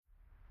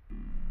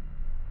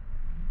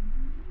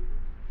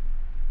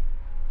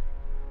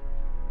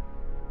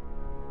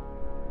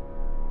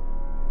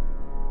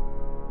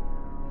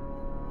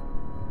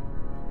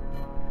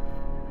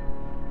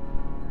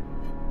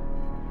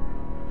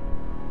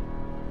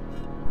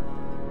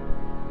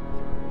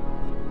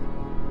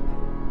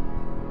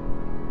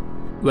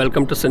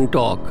Welcome to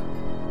SynTalk.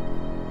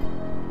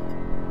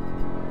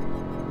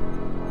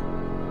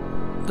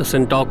 The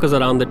SynTalkers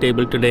around the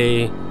table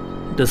today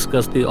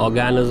discuss the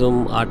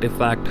organism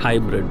artifact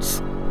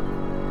hybrids.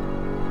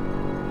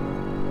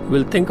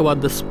 We'll think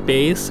about the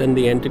space and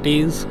the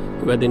entities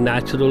where the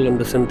natural and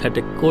the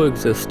synthetic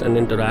coexist and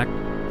interact.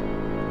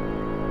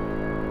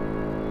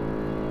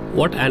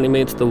 What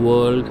animates the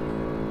world?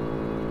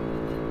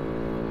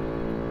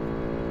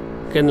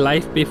 Can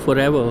life be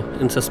forever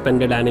in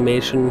suspended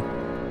animation?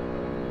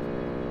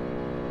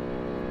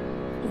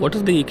 What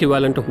is the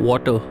equivalent of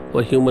water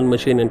for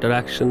human-machine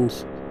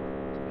interactions?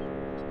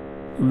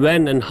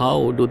 When and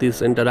how do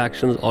these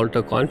interactions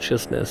alter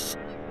consciousness?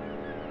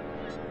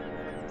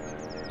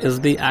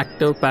 Is the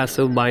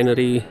active-passive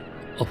binary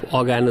of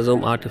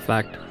organism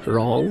artifact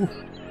wrong?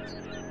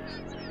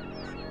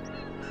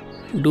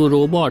 Do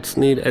robots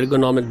need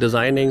ergonomic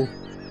designing?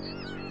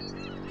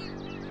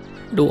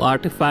 Do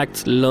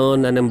artifacts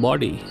learn and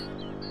embody?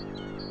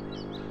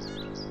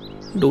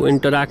 Do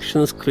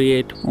interactions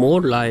create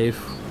more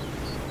life?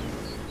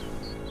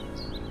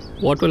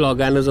 What will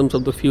organisms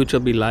of the future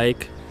be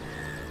like?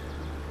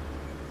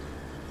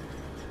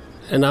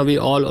 And are we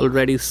all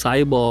already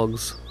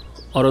cyborgs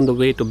or on the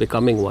way to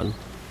becoming one?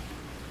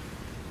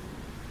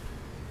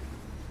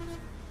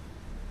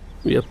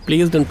 We are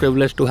pleased and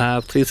privileged to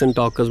have three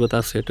SynTalkers with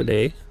us here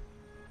today.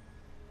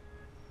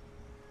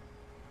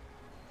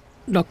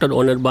 Dr.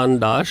 Anirban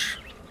Dash,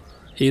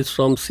 he's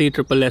from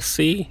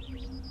CSSSC.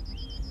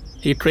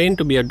 He trained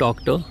to be a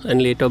doctor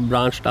and later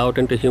branched out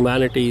into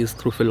humanities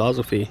through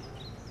philosophy.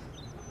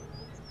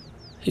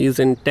 He is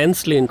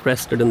intensely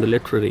interested in the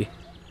literary.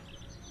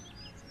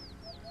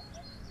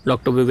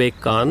 Dr.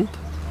 Vivek Kant,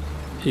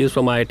 he is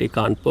from IIT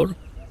Kanpur.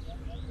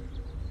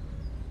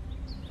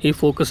 He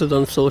focuses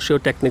on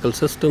socio-technical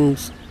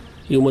systems,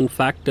 human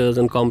factors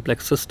and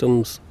complex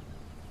systems,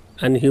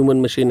 and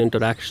human-machine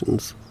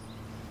interactions.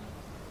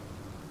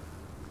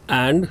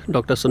 And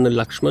Dr. Sunil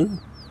Laxman,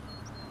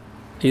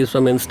 he is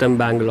from IIT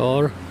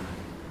Bangalore.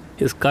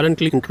 He is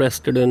currently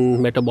interested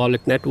in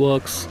metabolic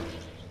networks,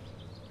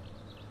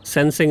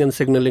 sensing and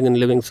signaling in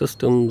living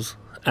systems,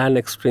 and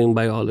extreme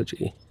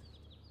biology.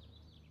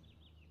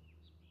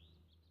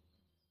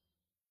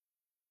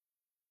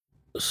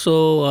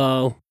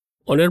 So,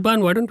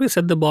 Anirban, why don't we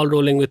set the ball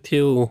rolling with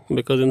you?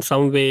 Because in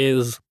some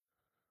ways,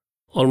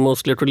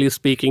 almost literally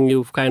speaking,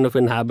 you kind of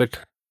inhabit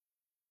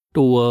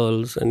two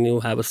worlds and you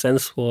have a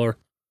sense for,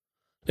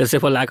 let's say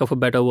for lack of a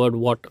better word,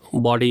 what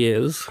body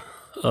is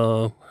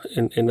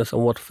in a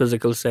somewhat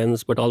physical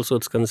sense, but also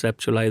its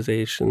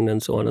conceptualization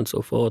and so on and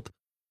so forth.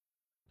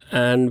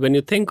 And when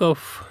you think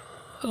of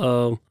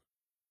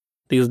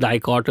these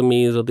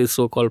dichotomies or these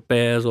so-called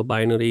pairs or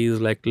binaries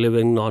like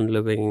living,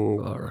 non-living,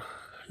 or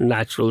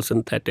natural,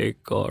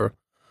 synthetic, or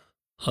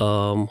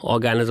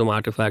organism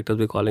artifact, as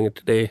we're calling it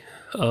today,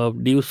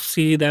 do you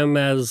see them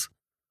as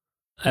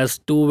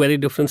two very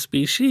different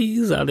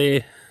species? Are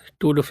they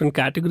two different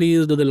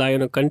categories? Do they lie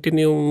on a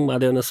continuum? Are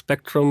they on a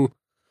spectrum?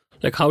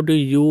 Like, how do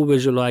you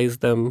visualize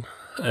them?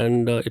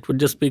 And it would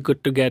just be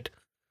good to get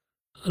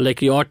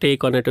like your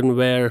take on it and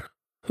where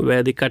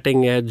the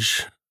cutting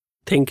edge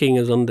thinking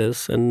is on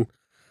this, and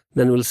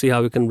then we'll see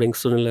how we can bring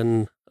Sunil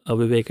and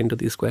Vivek into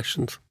these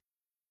questions.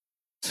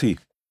 See,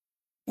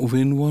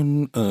 when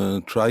one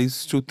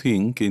tries to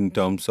think in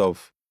terms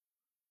of,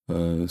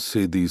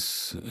 say,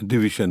 this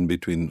division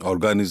between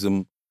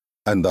organism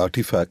and the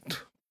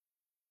artifact,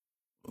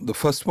 the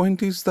first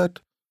point is that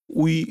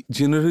we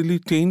generally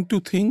tend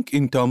to think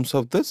in terms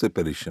of the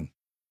separation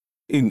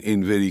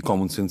in very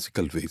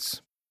commonsensical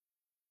ways.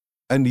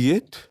 And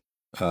yet,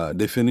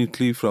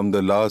 definitely from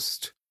the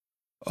last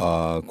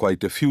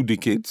quite a few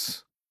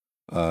decades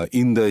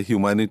in the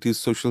humanities,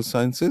 social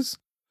sciences,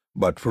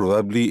 but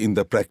probably in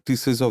the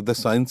practices of the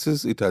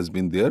sciences, it has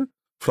been there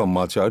from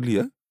much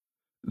earlier.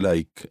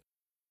 Like,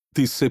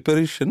 this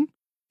separation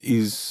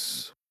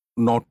is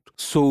not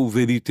so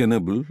very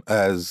tenable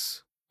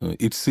as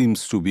it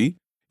seems to be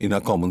in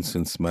a common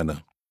sense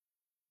manner.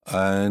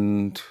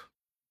 And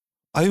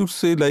I would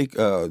say, like,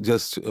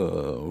 just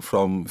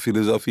from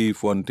philosophy,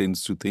 if one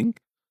tends to think,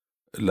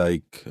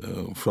 like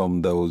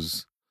from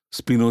those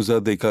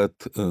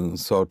Spinoza-Descartes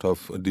sort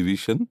of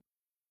division,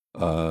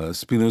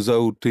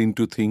 Spinoza would tend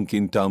to think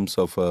in terms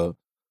of a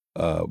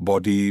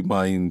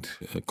body-mind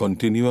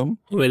continuum.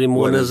 Very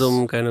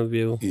monism kind of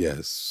view.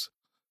 Yes,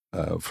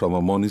 from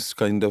a monist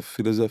kind of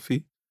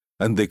philosophy.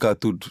 And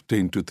Descartes would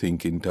tend to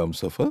think in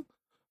terms of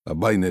a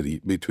binary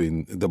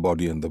between the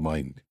body and the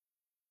mind.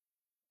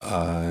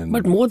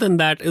 But more than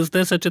that, is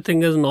there such a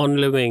thing as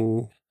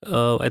non-living?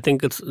 I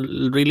think it's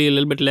really a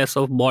little bit less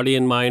of body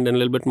and mind and a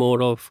little bit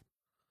more of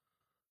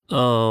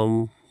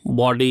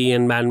body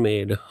and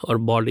man-made, or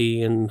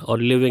body and or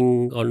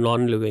living or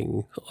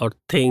non-living, or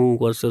thing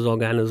versus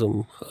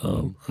organism.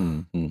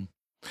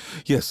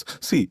 Yes.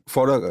 See,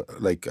 for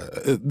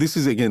this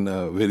is again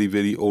a very,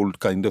 very old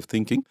kind of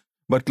thinking.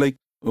 But like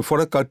for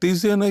a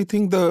Cartesian, I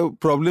think the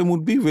problem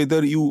would be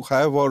whether you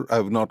have or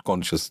have not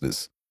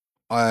consciousness.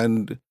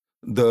 And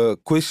the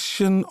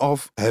question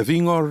of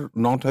having or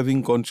not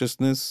having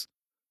consciousness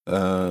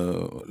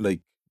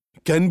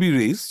can be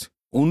raised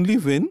only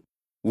when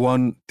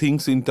one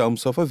thinks in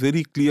terms of a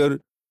very clear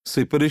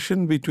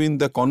separation between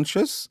the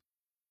conscious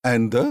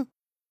and the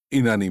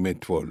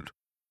inanimate world.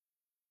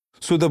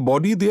 So the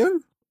body there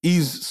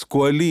is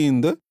squarely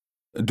in the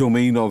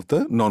domain of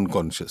the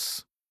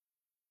non-conscious.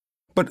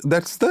 But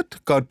that's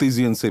that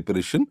Cartesian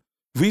separation,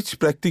 which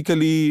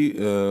practically,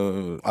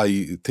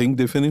 I think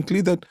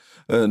definitely that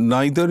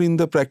neither in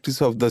the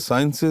practice of the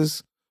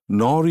sciences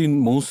nor in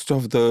most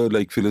of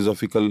the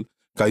philosophical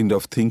kind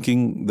of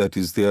thinking that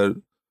is there,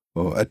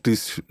 at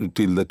least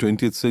till the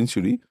 20th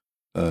century,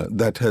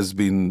 that has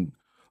been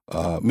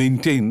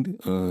maintained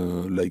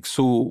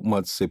so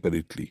much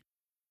separately.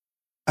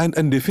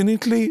 And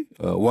definitely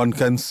one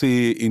can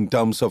say in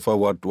terms of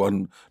what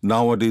one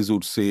nowadays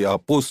would say a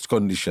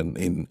post-condition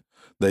in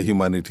the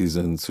humanities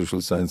and social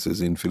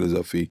sciences, in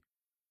philosophy,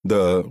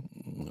 the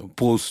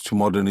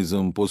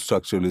post-modernism,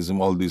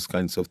 post-structuralism, all these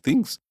kinds of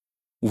things,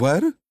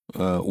 where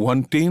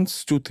one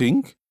tends to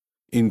think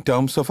in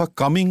terms of a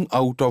coming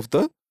out of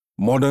the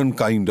modern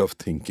kind of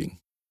thinking,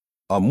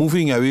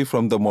 moving away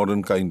from the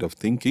modern kind of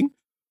thinking,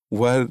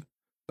 where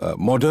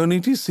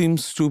modernity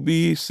seems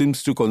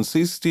to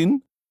consist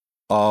in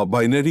a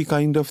binary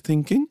kind of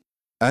thinking,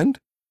 and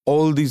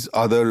all these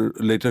other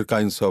later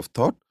kinds of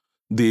thought,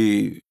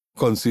 they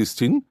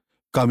consist in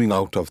coming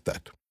out of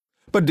that.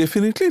 But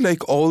definitely,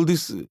 all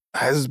this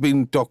has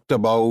been talked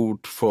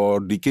about for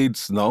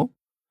decades now.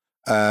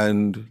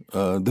 And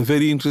the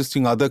very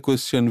interesting other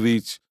question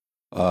which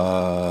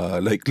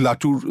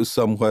Latour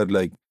somewhere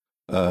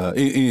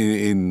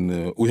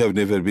in We Have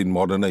Never Been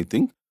Modern, I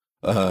think,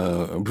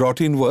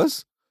 brought in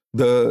was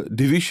the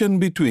division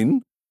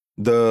between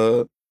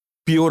the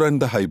pure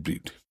and the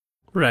hybrid.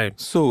 Right.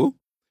 So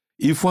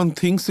if one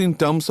thinks in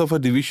terms of a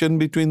division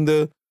between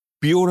the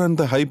pure and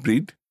the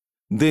hybrid,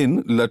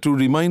 then Latour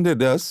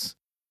reminded us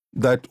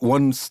that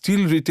one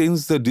still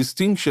retains the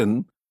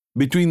distinction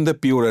between the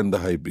pure and the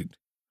hybrid.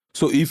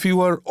 So if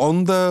you are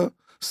on the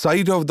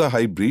side of the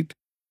hybrid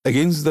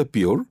against the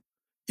pure,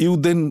 you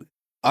then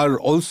are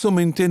also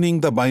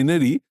maintaining the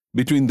binary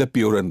between the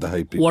pure and the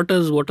hybrid. What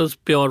is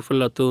pure for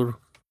Latour?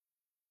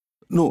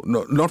 No,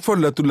 not for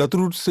Latour.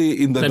 Latour would say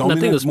in the that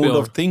dominant mode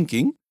of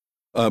thinking,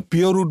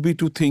 pure would be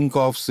to think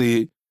of,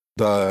 say,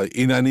 the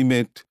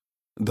inanimate,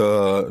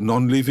 the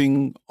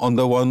non-living on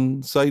the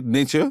one side,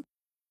 nature,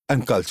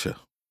 and culture.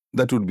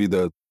 That would be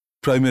the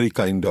primary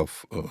kind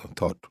of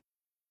thought.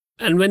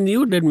 And when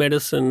you did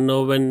medicine,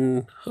 or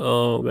when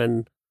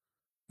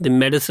the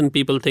medicine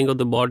people think of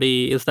the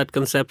body, is that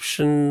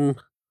conception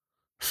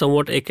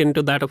somewhat akin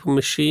to that of a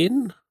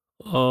machine?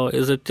 Or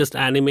is it just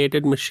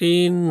animated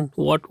machine?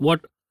 What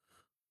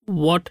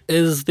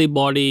is the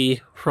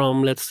body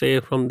from, let's say,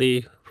 from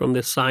the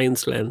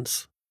science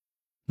lens?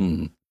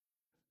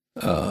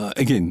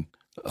 Again,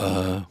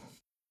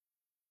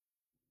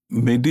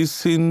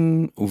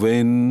 medicine,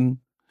 when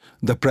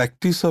the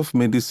practice of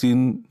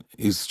medicine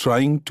is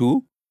trying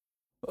to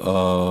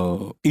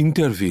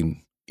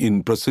intervene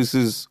in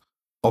processes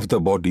of the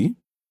body,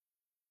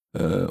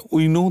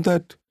 we know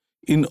that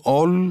in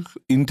all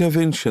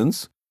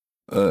interventions,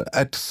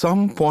 at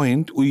some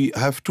point we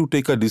have to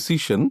take a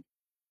decision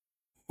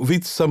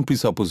with some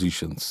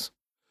presuppositions.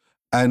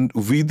 And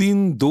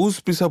within those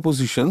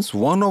presuppositions,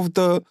 one of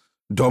the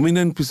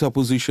dominant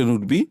presupposition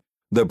would be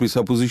the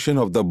presupposition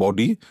of the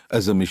body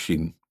as a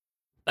machine.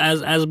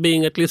 As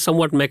being at least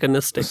somewhat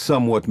mechanistic.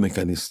 Somewhat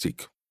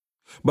mechanistic.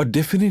 But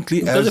definitely,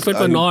 because if it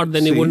were not,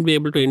 then you wouldn't be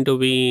able to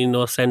intervene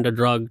or send a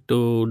drug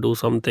to do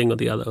something or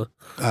the other.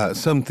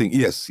 Something,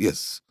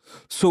 yes.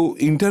 So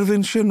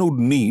intervention would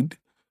need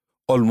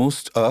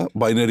almost a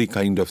binary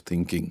kind of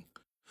thinking.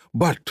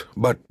 But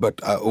what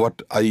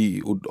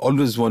I would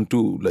always want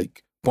to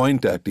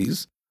point at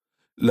is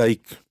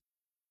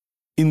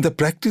in the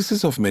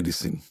practices of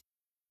medicine,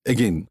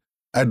 again,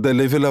 at the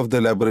level of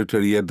the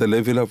laboratory, at the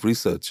level of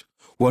research,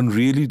 one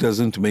really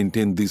doesn't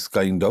maintain this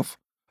kind of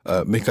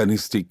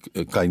mechanistic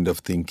kind of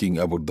thinking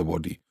about the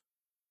body.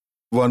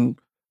 One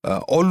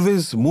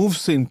always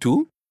moves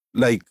into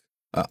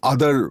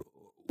other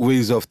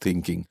ways of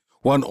thinking.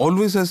 One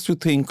always has to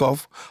think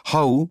of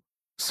how,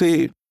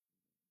 say,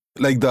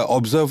 the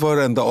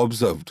observer and the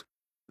observed,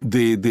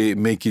 they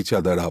make each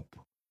other up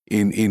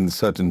in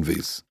certain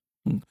ways.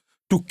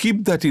 To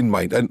keep that in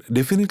mind, and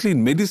definitely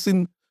in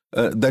medicine,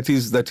 that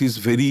is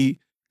very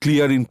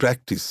clear in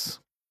practice.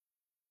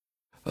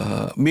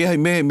 May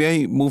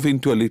I move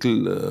into a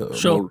little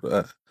sure.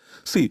 more?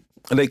 See,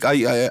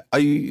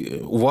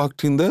 I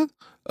worked in the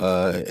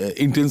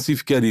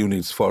intensive care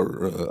units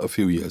for a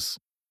few years.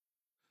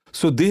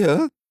 So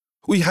there,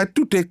 we had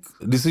to take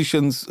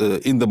decisions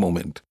in the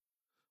moment.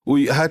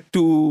 We had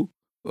to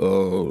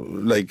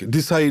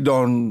decide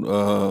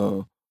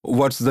on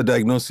what's the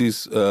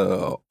diagnosis,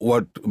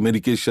 what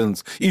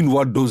medications, in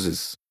what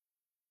doses.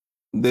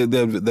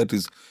 That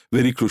is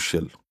very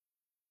crucial.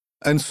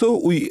 And so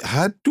we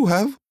had to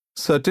have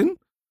certain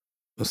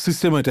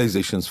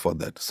systematizations for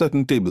that,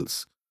 certain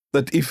tables,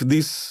 that if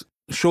this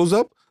shows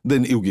up,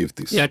 then you give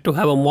this. You had to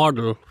have a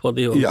model for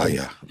the whole thing.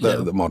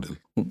 The model.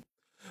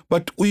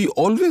 But we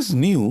always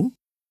knew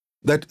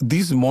that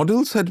these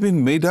models had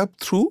been made up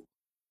through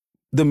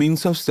the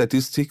means of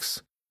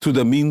statistics, through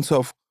the means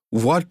of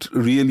what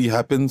really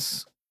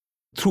happens,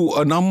 through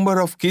a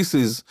number of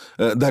cases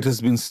that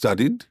has been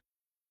studied.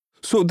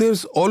 So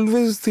there's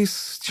always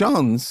this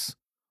chance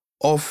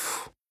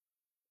of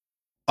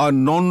a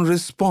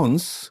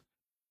non-response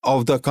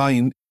of the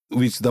kind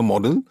which the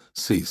model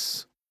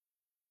says.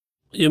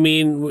 You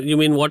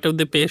mean what if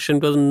the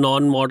patient was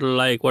non-model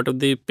like? What if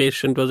the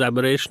patient was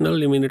aberrational?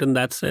 You mean it in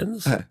that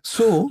sense?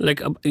 So like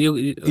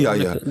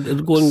yeah.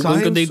 Going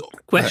to the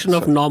question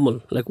of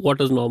normal, like what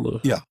is normal?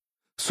 Yeah.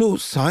 So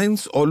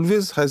science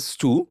always has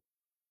to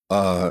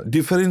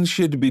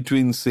differentiate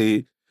between,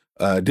 say,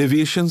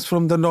 deviations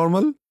from the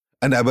normal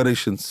and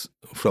aberrations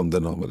from the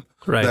normal.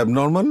 Right. The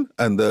abnormal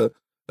and the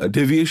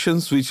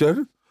deviations which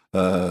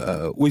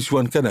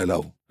one can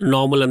allow.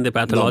 Normal and the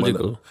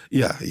pathological. Normal.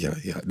 Yeah,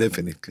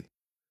 definitely.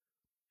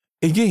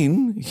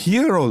 Again,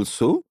 here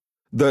also,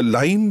 the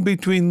line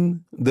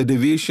between the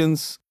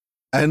deviations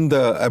and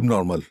the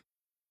abnormal,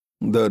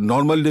 the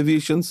normal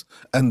deviations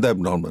and the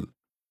abnormal,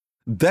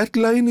 that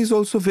line is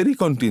also very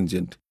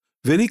contingent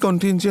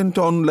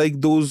on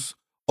like those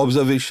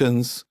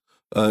observations,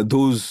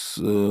 those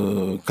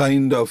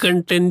kind of...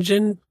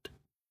 Contingent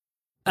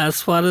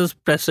as far as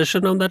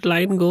precision of that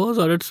line goes,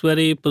 or its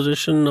very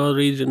position or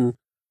region?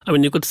 I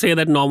mean, you could say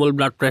that normal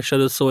blood pressure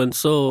is so and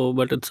so,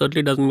 but it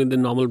certainly doesn't mean the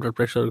normal blood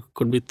pressure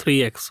could be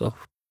 3x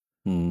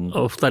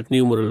of that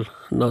numeral.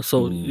 No,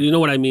 so you know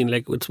what I mean?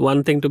 Like, it's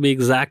one thing to be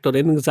exact or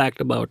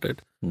inexact about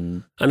it,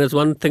 and it's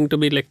one thing to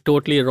be like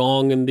totally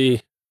wrong in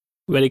the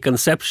very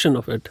conception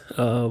of it.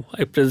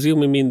 I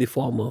presume you mean the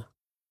former.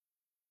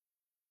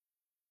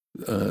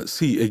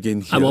 See, again,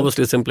 here, I'm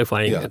obviously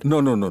simplifying it.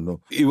 No.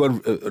 You are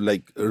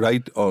like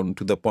right on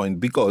to the point,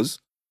 because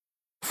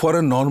for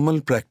a normal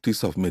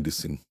practice of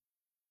medicine,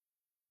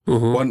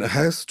 one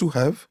has to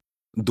have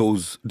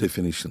those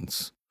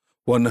definitions.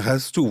 One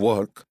has to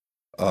work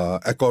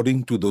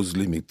according to those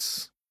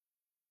limits.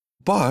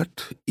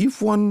 But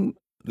if one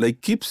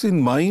like keeps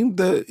in mind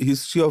the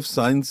history of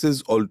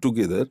sciences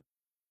altogether,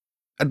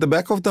 at the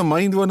back of the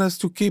mind, one has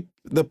to keep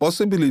the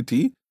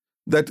possibility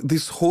that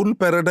this whole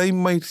paradigm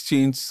might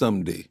change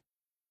someday.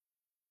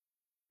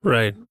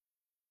 Right.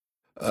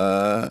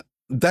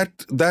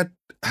 That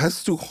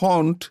has to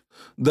haunt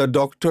the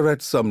doctor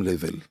at some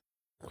level.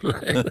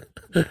 Right.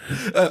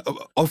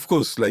 Of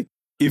course, like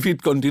if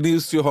it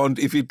continues to haunt,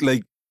 if it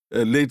like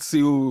lets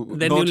you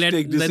then not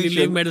take decision, then you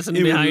leave medicine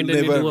behind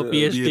and you do a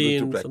PhD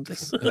in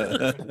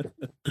something.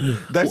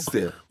 That's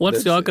there.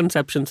 What's your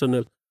conception,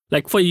 Sunil?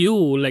 Like for you,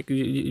 like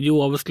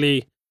you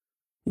obviously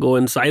go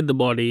inside the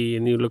body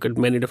and you look at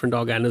many different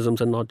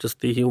organisms and not just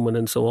the human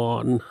and so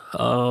on.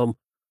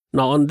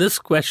 Now, on this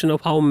question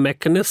of how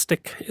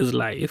mechanistic is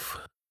life,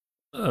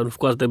 of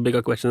course, the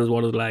bigger question is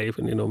what is life,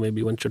 and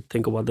maybe one should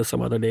think about this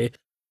some other day.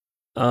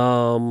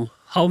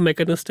 How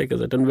mechanistic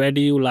is it, and where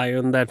do you lie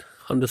on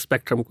the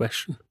spectrum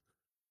question?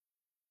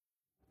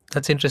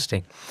 That's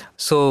interesting.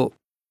 So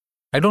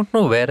I don't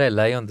know where I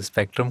lie on the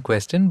spectrum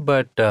question,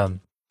 but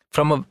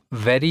from a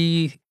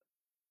very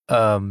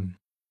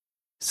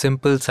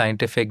simple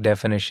scientific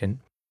definition,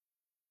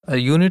 a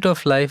unit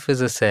of life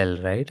is a cell,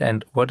 right?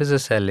 And what is a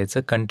cell? It's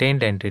a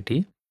contained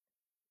entity.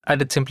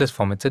 At its simplest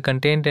form, it's a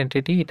contained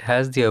entity. It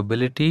has the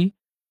ability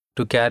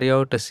to carry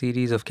out a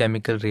series of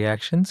chemical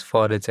reactions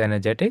for its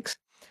energetics,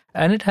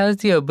 and it has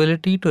the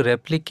ability to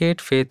replicate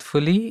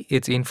faithfully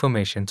its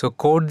information. So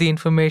code the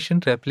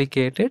information,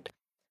 replicate it,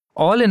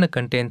 all in a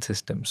contained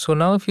system. So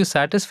now if you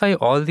satisfy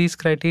all these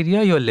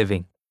criteria, you're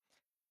living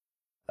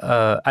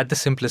at the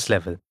simplest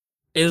level.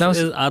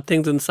 Are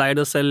things inside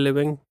a cell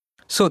living?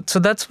 So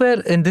that's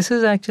where, and this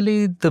is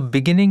actually the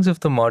beginnings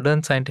of the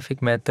modern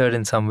scientific method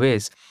in some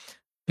ways,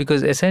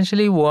 because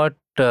essentially what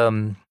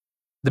the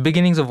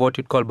beginnings of what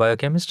you'd call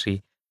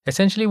biochemistry,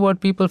 essentially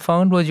what people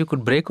found was you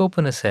could break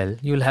open a cell,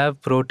 you'll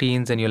have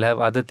proteins and you'll have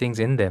other things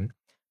in them.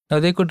 Now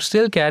they could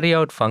still carry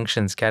out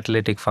functions,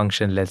 catalytic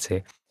function, let's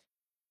say,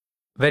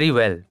 very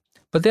well,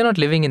 but they're not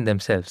living in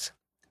themselves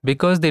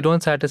because they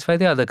don't satisfy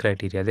the other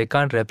criteria. They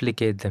can't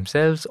replicate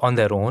themselves on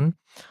their own,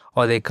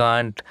 or they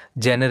can't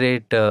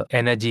generate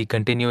energy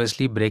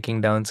continuously,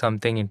 breaking down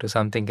something into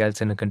something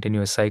else in a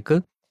continuous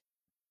cycle.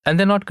 And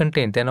they're not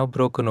contained, they're now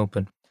broken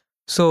open.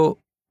 So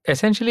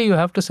essentially you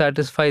have to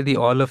satisfy the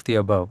all of the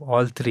above,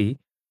 all three,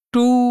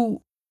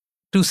 to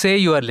say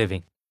you are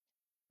living.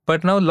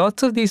 But now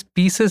lots of these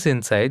pieces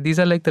inside, these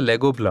are like the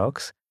Lego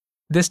blocks,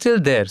 they're still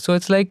there. So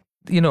it's like,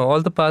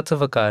 all the parts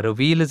of a car. A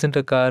wheel isn't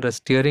a car, a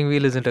steering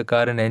wheel isn't a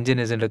car, an engine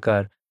isn't a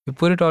car. You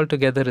put it all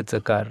together, it's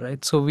a car,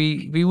 right? So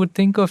we would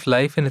think of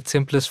life in its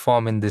simplest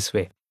form in this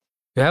way.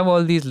 You have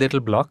all these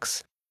little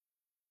blocks.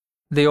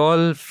 They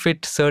all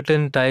fit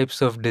certain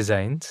types of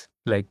designs,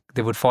 like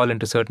they would fall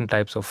into certain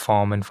types of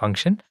form and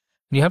function.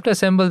 You have to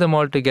assemble them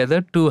all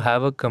together to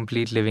have a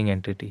complete living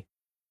entity.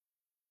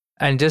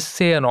 And just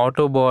say an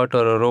Autobot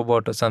or a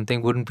robot or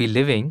something wouldn't be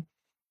living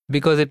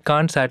because it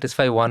can't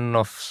satisfy one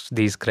of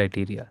these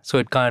criteria. So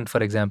it can't,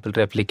 for example,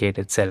 replicate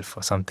itself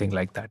or something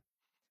like that.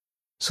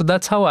 So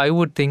that's how I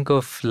would think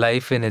of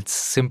life in its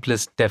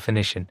simplest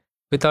definition,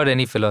 without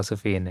any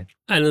philosophy in it.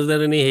 And is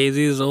there any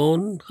hazy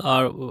zone?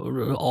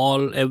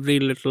 Are every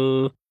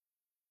little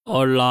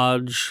or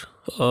large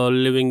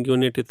living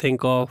unit you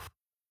think of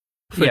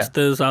fits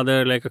this? Are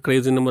there like a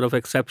crazy number of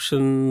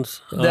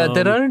exceptions?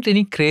 There aren't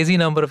any crazy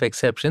number of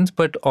exceptions,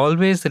 but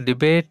always the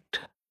debate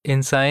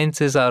in science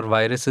is, are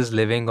viruses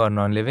living or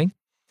non-living?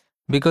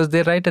 Because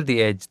they're right at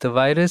the edge. The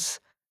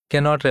virus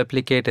cannot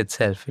replicate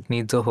itself. It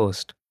needs a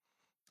host.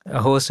 A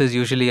host is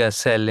usually a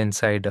cell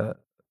inside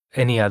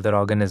any other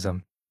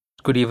organism.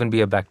 It could even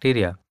be a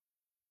bacteria.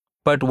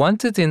 But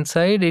once it's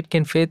inside, it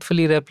can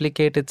faithfully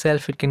replicate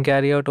itself. It can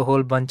carry out a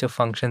whole bunch of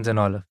functions and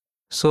all of.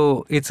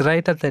 So it's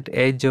right at that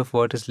edge of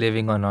what is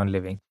living or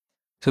non-living.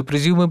 So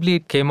presumably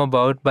it came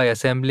about by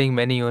assembling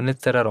many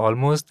units that are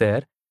almost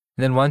there.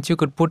 Then once you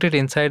could put it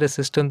inside a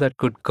system that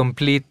could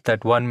complete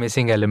that one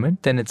missing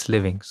element, then it's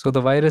living. So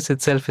the virus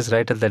itself is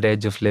right at that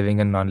edge of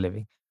living and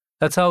non-living.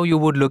 That's how you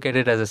would look at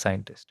it as a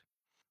scientist.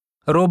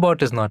 A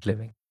robot is not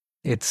living.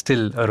 It's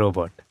still a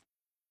robot.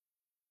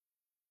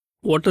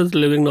 What is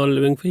living,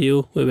 non-living for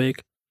you, Vivek?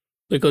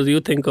 Because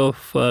you think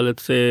of,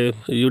 let's say,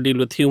 you deal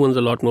with humans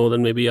a lot more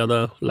than maybe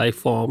other life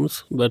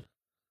forms. But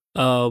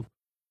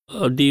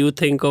do you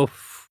think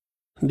of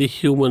the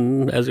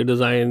human as you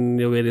design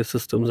your various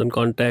systems and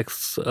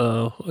contexts,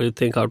 or you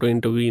think how to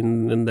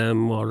intervene in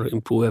them or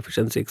improve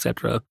efficiency,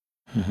 etc.?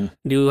 Mm-hmm.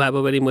 Do you have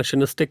a very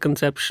machinistic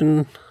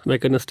conception,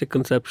 mechanistic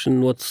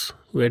conception?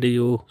 Where do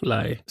you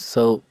lie?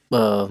 So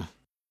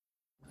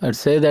I'd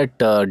say that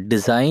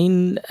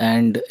design,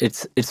 and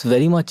it's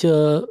very much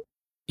a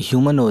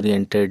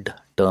human-oriented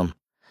term,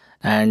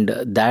 and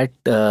that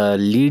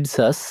leads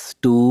us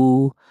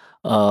to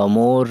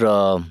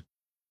more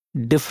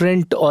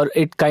different, or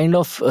it kind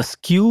of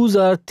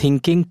skews our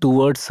thinking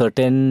towards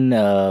certain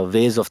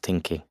ways of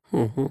thinking.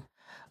 Mm-hmm.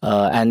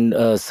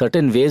 And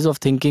certain ways of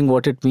thinking,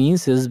 what it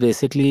means is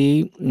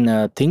basically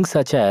things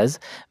such as,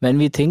 when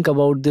we think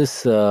about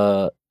this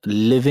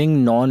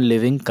living,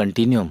 non-living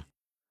continuum,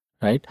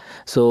 right?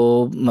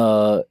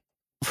 So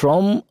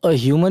from a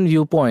human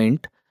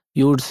viewpoint,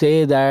 you would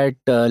say that,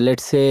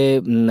 let's say,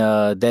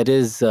 there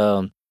is,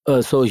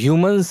 so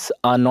humans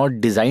are not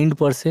designed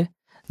per se,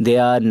 they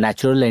are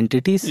natural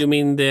entities. You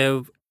mean they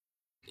have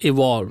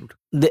evolved?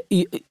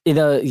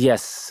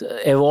 Yes,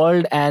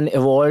 evolved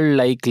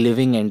like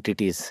living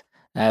entities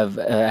have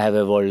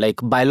evolved, like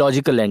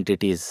biological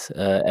entities,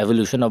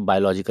 evolution of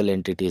biological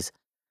entities.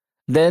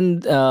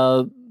 Then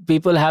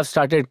people have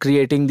started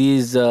creating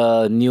these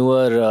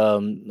newer,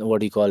 what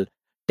do you call,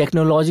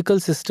 technological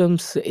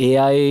systems,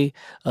 AI,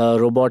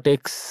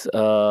 robotics,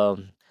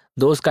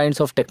 those kinds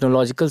of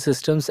technological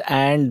systems,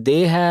 and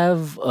they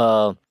have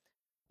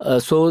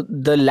so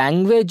the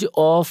language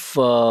of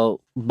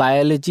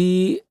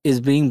biology is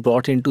being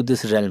brought into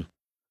this realm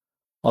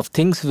of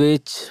things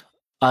which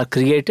are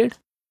created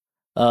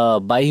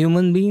by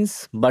human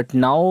beings, but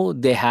now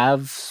they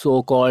have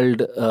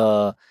so-called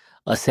a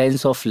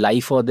sense of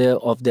life of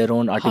their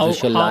own,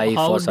 artificial life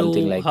or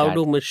something like that. How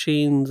do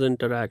machines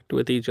interact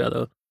with each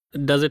other?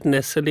 Does it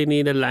necessarily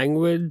need a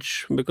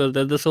language? Because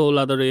there's this whole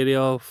other area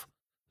of,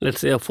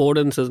 let's say,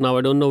 affordances. Now,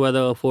 I don't know whether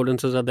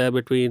affordances are there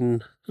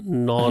between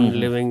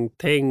non-living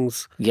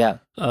things. Yeah.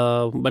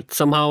 But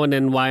somehow an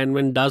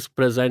environment does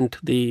present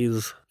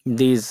these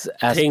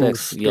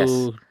aspects,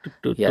 things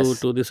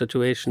to the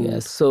situation.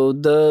 Yes.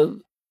 So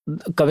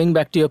coming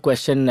back to your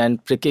question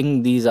and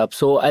pricking these up.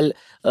 So I'll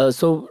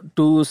so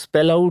to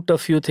spell out a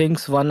few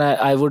things. One,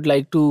 I would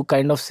like to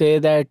kind of say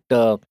that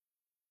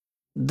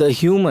the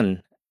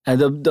human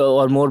and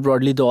or more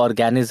broadly the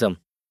organism,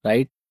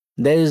 right?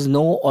 There is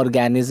no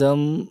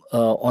organism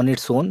on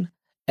its own.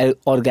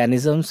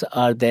 Organisms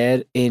are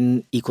there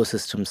in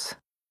ecosystems,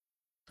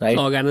 right?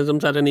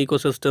 Organisms are in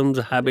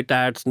ecosystems,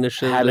 habitats,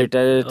 niches,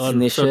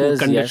 niches,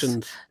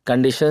 conditions. Yes,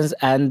 conditions,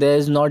 and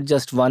there's not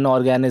just one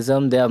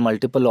organism, there are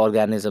multiple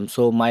organisms.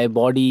 So my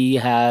body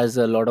has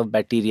a lot of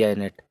bacteria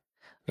in it,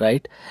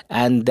 right?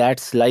 And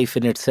that's life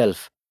in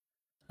itself,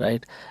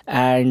 right?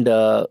 And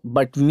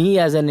but me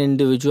as an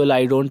individual,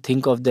 I don't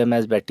think of them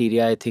as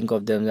bacteria, I think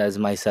of them as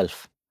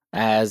myself,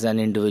 as an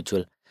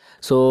individual.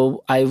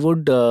 So I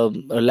would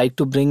like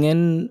to bring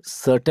in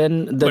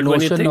certain But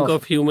when you think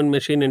of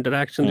human-machine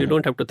interactions, you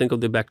don't have to think of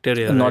the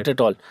bacteria. Not right?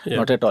 at all. Yeah.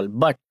 Not at all.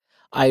 But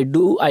I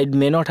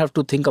may not have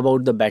to think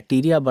about the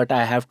bacteria, but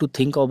I have to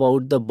think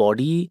about the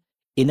body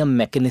in a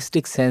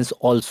mechanistic sense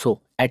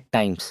also at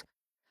times.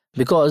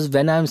 Because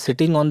when I'm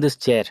sitting on this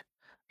chair,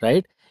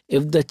 right?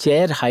 If the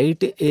chair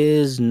height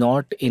is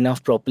not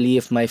enough properly,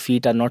 if my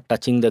feet are not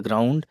touching the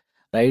ground,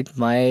 right?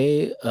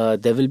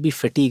 There will be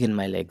fatigue in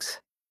my legs,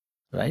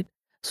 right?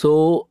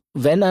 So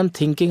when I'm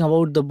thinking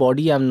about the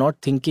body, I'm not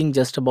thinking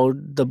just about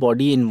the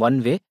body in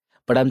one way,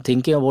 but I'm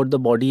thinking about the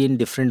body in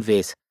different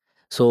ways.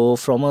 So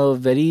from a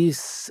very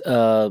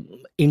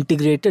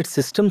integrated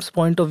systems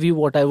point of view,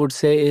 what I would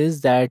say is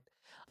that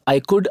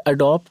I could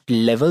adopt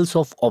levels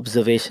of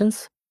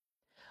observations.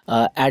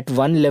 At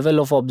one level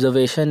of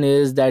observation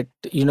is that,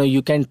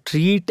 you can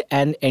treat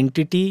an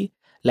entity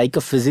like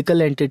a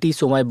physical entity.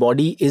 So my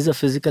body is a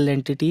physical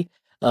entity,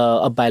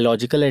 a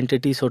biological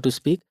entity, so to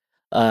speak.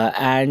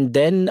 And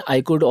then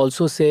I could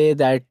also say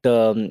that,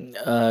 then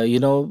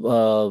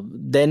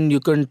you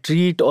can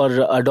treat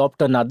or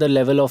adopt another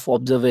level of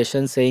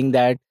observation, saying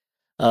that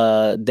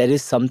there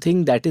is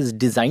something that is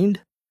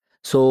designed.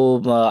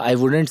 So I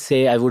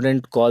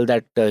wouldn't call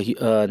that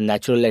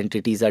natural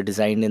entities are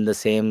designed in the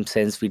same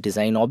sense we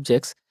design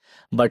objects.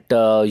 But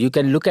you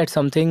can look at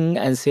something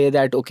and say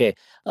that, okay,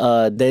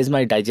 there is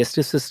my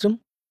digestive system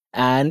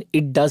and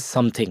it does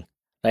something,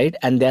 right?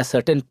 And there are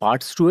certain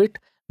parts to it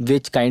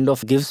which kind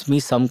of gives me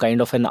some kind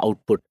of an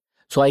output.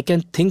 So I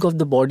can think of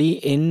the body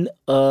in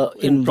one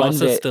way,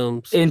 process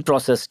terms. in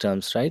process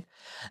terms, right?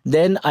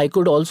 Then I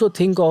could also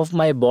think of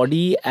my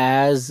body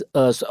as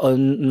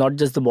not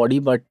just the body,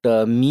 but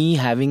me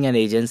having an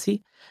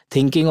agency,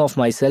 thinking of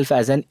myself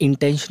as an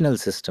intentional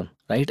system,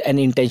 right? An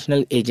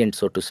intentional agent,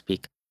 so to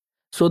speak.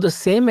 So the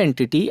same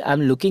entity,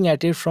 I'm looking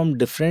at it from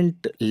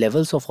different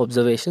levels of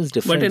observations,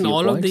 different But in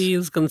all of viewpoints.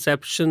 these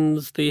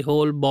conceptions, the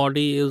whole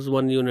body is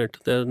one unit.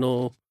 There are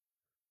no.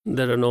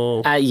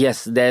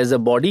 Yes, there's a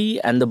body,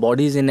 and the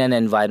body is in an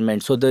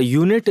environment. So the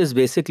unit is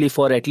basically,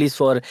 for at least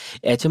for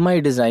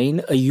HMI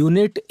design, a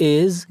unit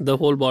is the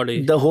whole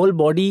body. the whole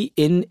body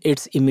in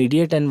its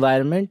immediate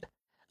environment,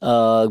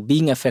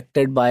 being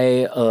affected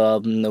by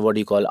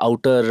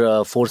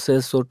outer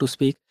forces, so to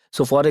speak.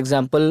 So for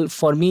example,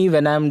 for me,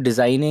 when I'm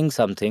designing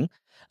something,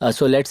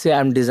 so let's say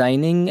I'm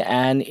designing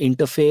an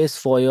interface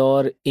for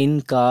your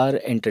in-car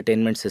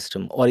entertainment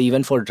system, or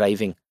even for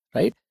driving,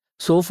 right?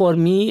 So for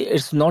me,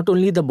 it's not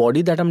only the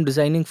body that I'm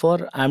designing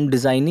for, I'm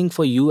designing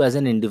for you as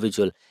an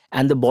individual.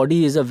 And the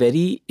body is a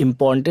very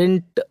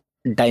important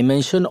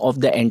dimension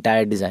of the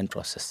entire design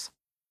process.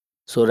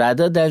 So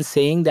rather than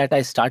saying that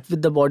I start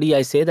with the body,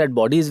 I say that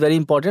body is very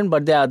important,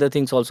 but there are other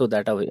things also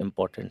that are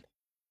important.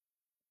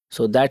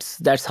 So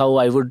that's how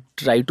I would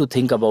try to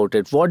think about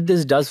it. What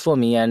this does for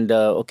me, and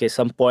okay,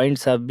 some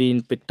points have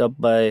been picked up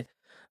by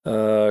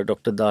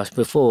Dr. Das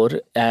before,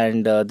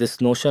 and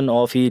this notion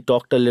of, he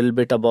talked a little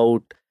bit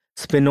about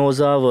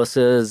Spinoza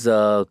versus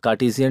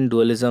Cartesian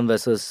dualism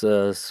versus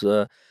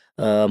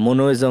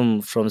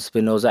monoism from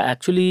Spinoza.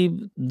 Actually,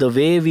 the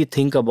way we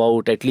think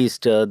about, at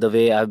least the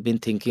way I've been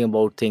thinking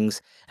about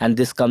things, and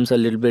this comes a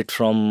little bit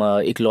from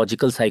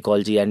ecological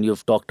psychology, and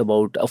you've talked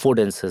about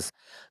affordances.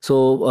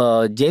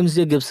 So James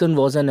J. Gibson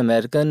was an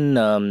American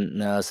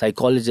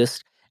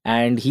psychologist,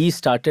 and he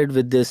started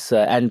with this,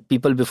 and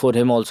people before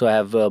him also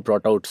have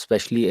brought out,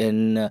 especially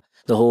in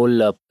the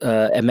whole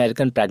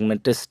American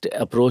pragmatist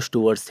approach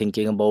towards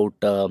thinking about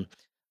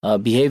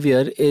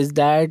behavior, is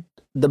that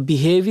the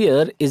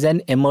behavior is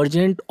an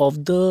emergent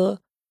of the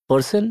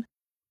person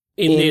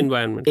in the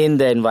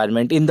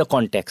environment. in the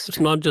context. It's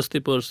not just the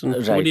person.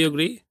 Right. Would you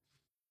agree?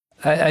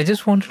 I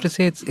just wanted to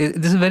say this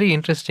is very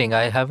interesting.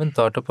 I haven't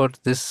thought about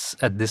this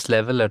at this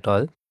level at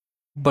all.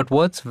 But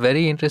what's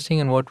very interesting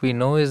and what we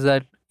know is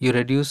that you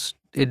reduce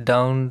it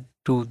down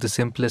to the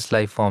simplest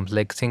life forms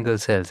like single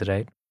cells,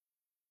 right?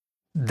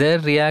 Their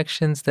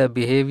reactions, their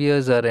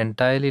behaviors are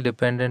entirely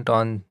dependent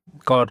on,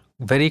 or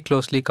very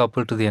closely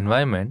coupled to the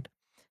environment.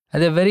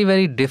 And they're very,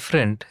 very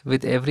different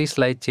with every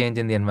slight change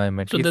in the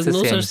environment. So It's there's the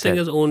no same such thing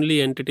cell. as only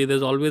entity.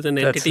 There's always an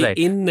That's entity right.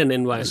 in an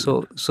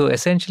environment. So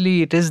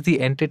essentially, it is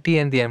the entity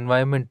and the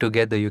environment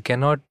together. You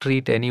cannot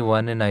treat any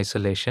one in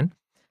isolation.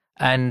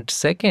 And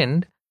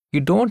second, you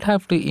don't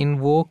have to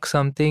invoke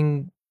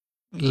something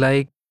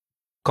like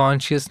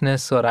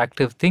consciousness or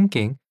active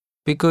thinking,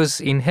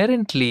 because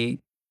inherently,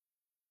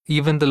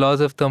 even the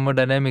laws of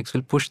thermodynamics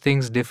will push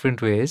things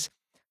different ways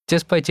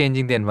just by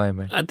changing the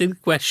environment. I think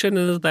the question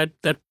is that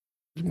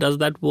does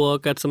that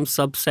work at some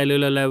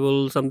subcellular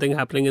level, something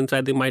happening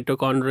inside the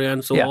mitochondria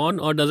and so Yeah. on,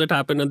 or does it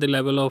happen at the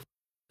level of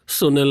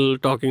Sunil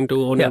talking to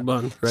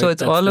Anirban? Right? So it's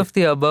That's all of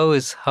the above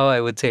is how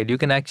I would say it. You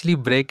can actually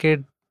break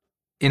it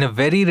in a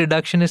very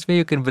reductionist way.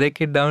 You can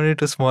break it down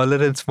into smaller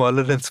and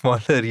smaller and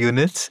smaller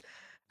units,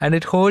 and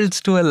it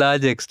holds to a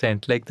large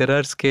extent. Like there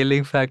are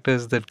scaling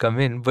factors that come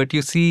in, but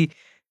you see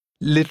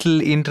little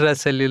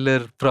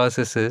intracellular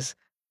processes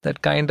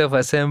that kind of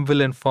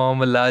assemble and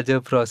form a larger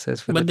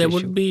process for But the there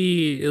tissue. would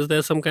be, is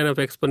there some kind of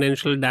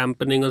exponential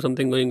dampening or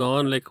something going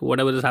on? Like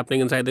whatever is happening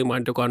inside the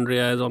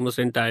mitochondria is almost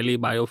entirely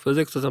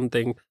biophysics or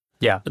something.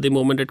 Yeah. But the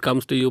moment it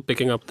comes to you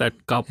picking up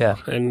that cup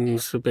and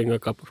sipping a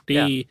cup of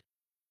tea,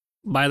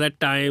 by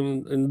that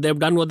time, they've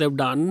done what they've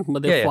done,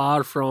 but they're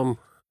far from.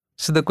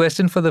 So the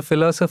question for the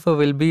philosopher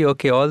will be,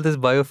 okay, all this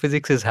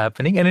biophysics is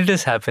happening, and it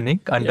is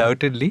happening,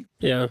 undoubtedly.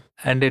 Yeah.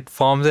 And it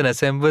forms and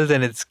assembles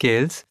and it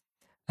scales.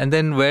 And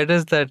then where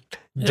does that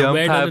jump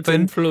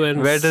happen?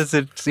 Where does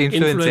its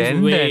influence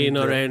end? Wane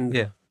or end?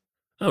 Yeah.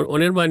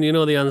 Anirban, you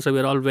know the answer.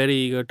 We're all very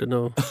eager to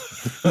know.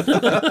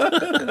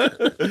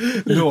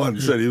 No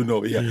answer,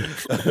 yeah.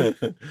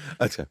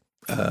 Achha.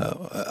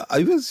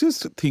 I was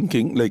just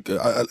thinking, like,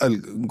 I'll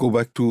go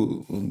back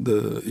to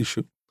the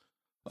issue.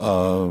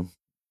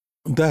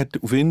 That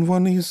when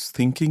one is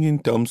thinking in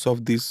terms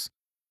of this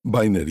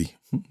binary,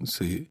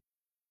 say,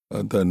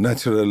 the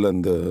natural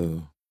and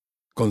the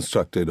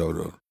constructed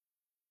or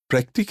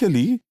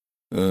practically,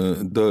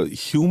 the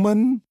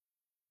human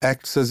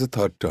acts as a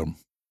third term.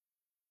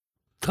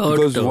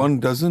 Because one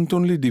doesn't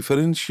only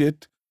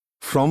differentiate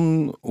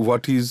from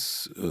what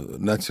is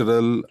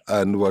natural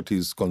and what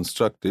is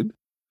constructed,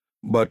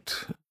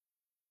 but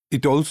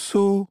it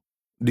also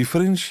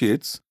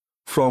differentiates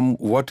from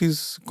what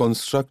is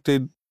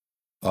constructed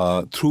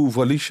through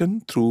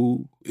volition,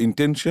 through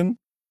intention,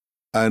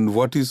 and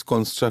what is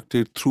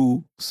constructed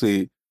through,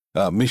 say,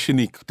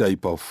 mechanic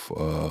type of.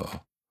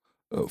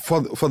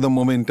 For the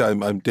moment,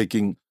 I'm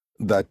taking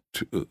that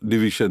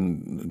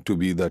division to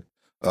be that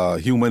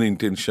human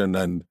intention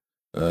and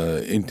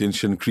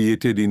intention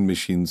created in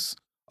machines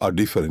are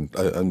different.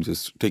 I'm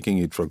just taking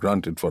it for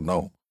granted for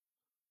now.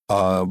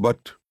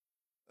 But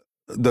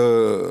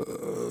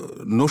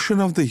the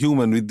notion of the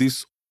human with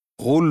this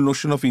whole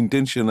notion of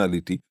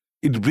intentionality,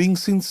 it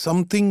brings in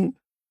something,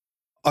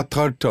 a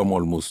third term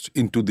almost,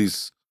 into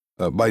this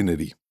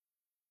binary.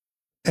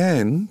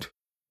 And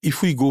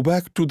if we go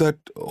back to that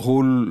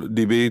whole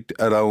debate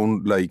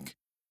around like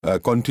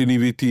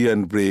continuity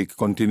and break,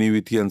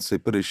 continuity and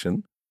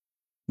separation,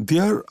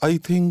 there I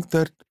think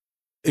that,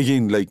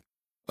 again, like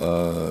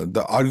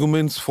the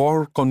arguments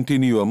for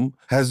continuum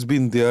has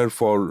been there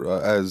for,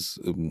 as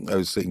I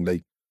was saying,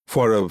 like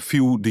for a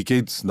few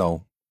decades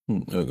now,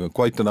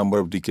 quite a number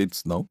of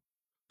decades now.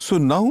 So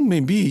now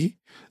maybe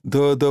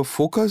the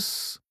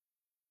focus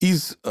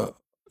is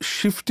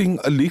shifting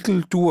a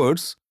little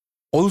towards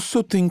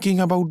also thinking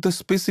about the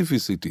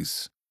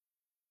specificities.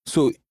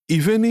 So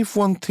even if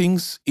one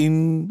thinks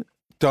in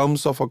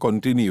terms of a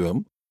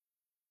continuum,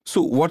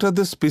 so what are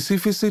the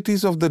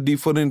specificities of the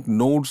different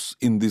nodes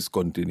in this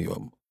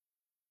continuum?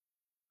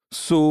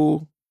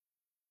 So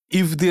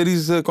if there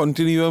is a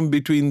continuum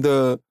between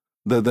the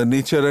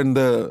nature and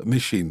the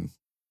machine.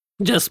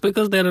 Just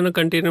because they're in a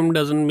continuum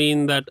doesn't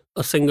mean that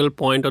a single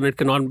point on it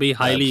cannot be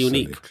highly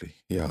unique. Absolutely,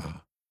 yeah.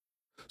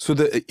 So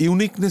the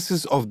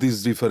uniquenesses of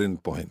these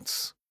different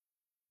points.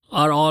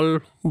 Are all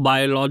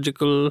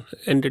biological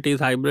entities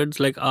hybrids?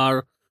 Like,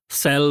 are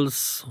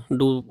cells,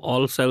 do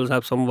all cells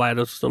have some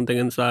virus or something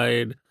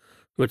inside,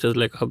 which is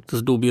like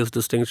this dubious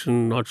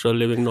distinction, not sure,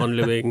 living,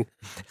 non-living?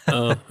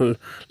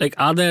 Like,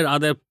 are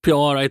there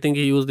pure, I think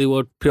he used the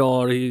word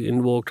pure, he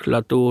invoked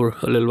Latour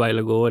a little while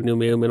ago, and you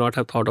may or may not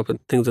have thought of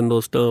things in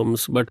those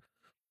terms, but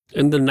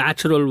in the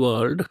natural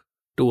world,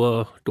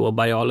 to a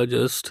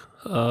biologist,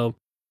 are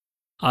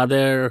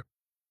there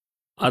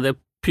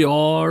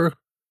pure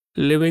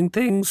living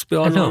things,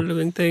 pure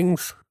non-living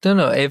things?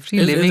 No, every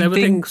living is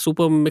everything thing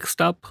super mixed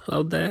up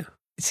out there?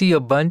 See, a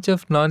bunch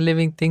of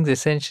non-living things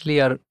essentially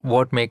are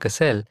what make a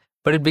cell,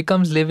 but it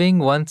becomes living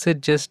once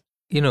it just,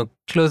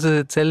 closes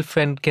itself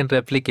and can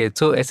replicate.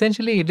 So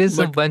essentially it is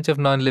a bunch of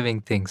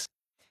non-living things.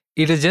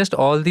 It is just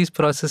all these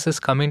processes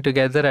coming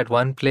together at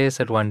one place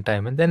at one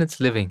time, and then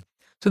it's living.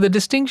 So the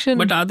distinction...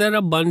 But are there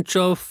a bunch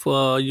of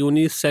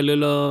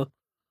unicellular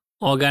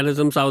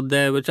organisms out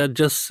there which are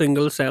just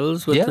single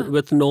cells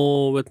with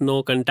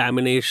no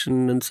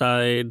contamination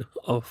inside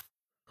of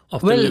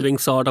the living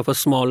sort of a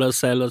smaller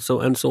cell or so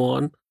and so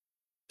on?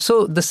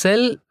 So the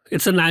cell...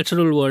 It's a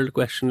natural world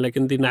question. Like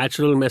in the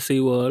natural messy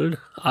world,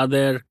 are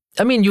there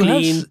you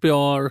clean,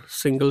 pure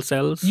single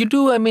cells? You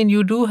do.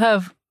 You do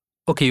have...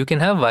 Okay, you can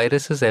have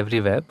viruses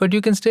everywhere, but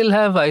you can still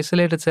have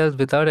isolated cells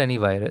without any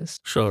virus.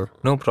 Sure.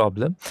 No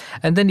problem.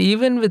 And then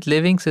even with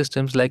living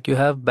systems, like you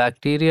have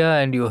bacteria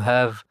and you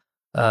have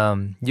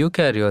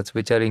eukaryotes,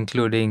 which are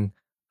including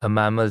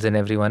mammals and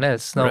everyone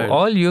else. Now,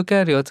 all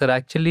eukaryotes are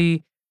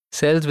actually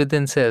cells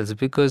within cells,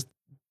 because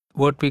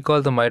what we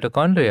call the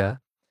mitochondria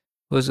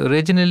was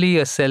originally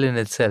a cell in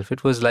itself.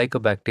 It was like a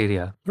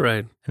bacteria.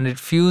 Right. And it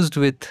fused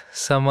with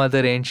some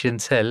other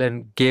ancient cell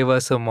and gave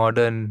us a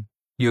modern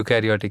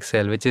eukaryotic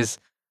cell, which is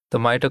the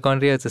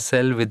mitochondria is a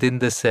cell within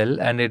the cell,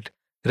 and it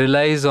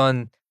relies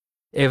on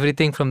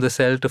everything from the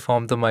cell to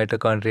form the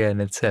mitochondria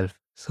in itself.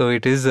 So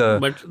it is a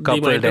coupled entity.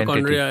 But the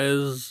mitochondria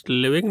is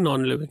living,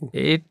 non-living?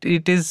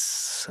 It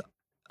is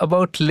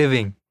about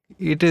living.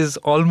 It is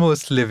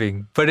almost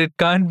living, but it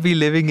can't be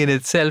living in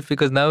itself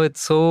because now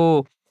it's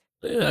so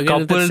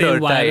coupled it's the or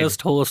same tied.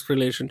 virus-host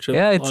relationship.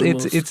 Yeah,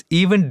 it's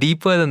even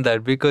deeper than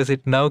that because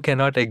it now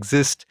cannot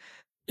exist.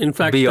 In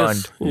fact,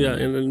 beyond.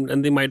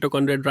 And the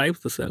mitochondria drives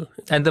the cell.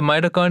 And the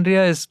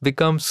mitochondria has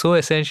become so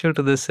essential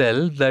to the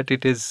cell that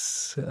it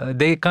is,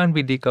 they can't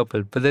be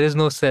decoupled. But there is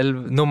no cell,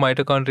 no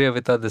mitochondria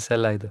without the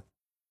cell either.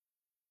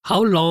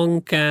 How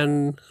long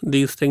can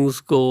these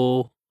things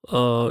go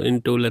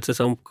into, let's say,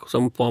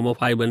 some form of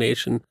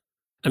hibernation?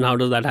 And how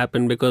does that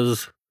happen?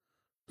 Because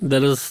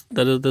there is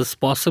this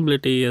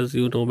possibility, as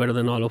you know better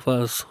than all of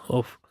us,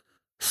 of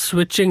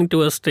switching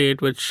to a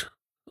state which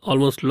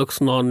almost looks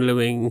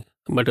non-living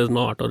but is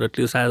not, or at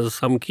least has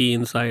some key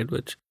inside.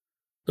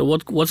 So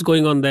what's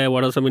going on there?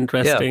 What are some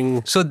interesting...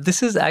 Yeah. So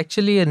this is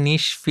actually a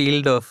niche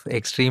field of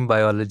extreme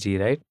biology,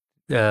 right?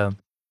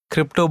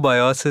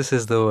 Cryptobiosis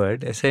is the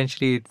word.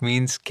 Essentially, it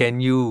means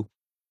can you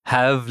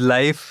have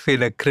life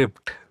in a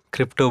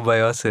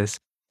cryptobiosis?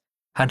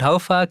 And how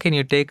far can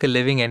you take a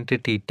living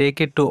entity, take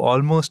it to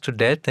almost to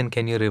death, and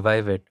can you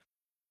revive it?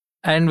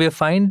 And we're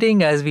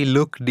finding, as we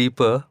look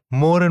deeper,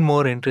 more and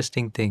more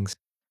interesting things.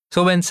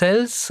 So when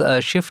cells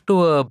shift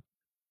to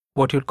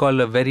what you'd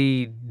call a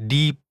very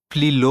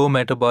deeply low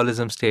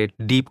metabolism state,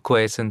 deep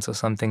quiescence or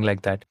something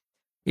like that,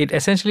 it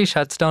essentially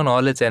shuts down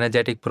all its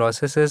energetic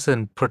processes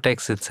and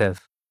protects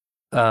itself.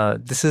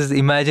 This is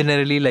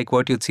imaginarily like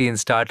what you'd see in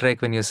Star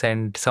Trek when you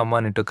send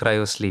someone into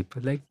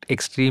cryosleep, like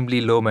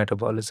extremely low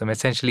metabolism,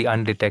 essentially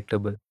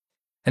undetectable.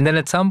 And then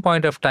at some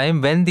point of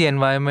time, when the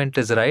environment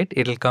is right,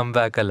 it'll come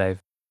back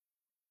alive.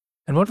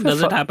 And what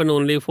Does it happen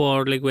only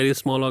for like very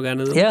small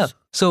organisms? Yeah.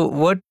 So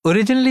what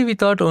originally we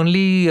thought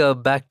only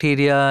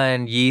bacteria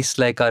and yeast,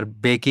 like our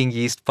baking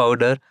yeast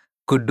powder,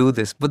 could do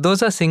this. But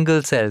those are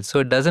single cells. So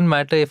it doesn't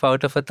matter if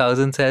out of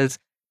 1,000 cells,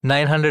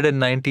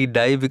 990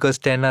 die because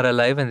 10 are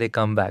alive and they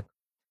come back.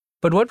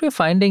 But what we're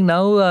finding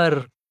now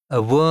are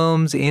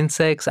worms,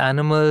 insects,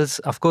 animals,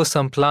 of course,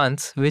 some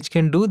plants, which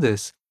can do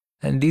this.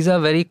 And these are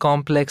very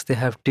complex. They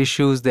have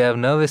tissues, they have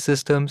nervous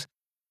systems,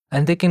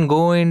 and they can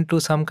go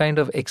into some kind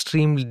of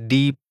extremely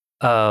deep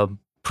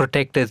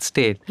protected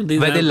state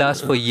where they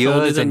last for years.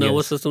 So these are and nervous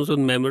years. systems with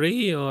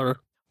memory, or?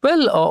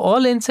 Well,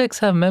 all insects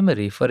have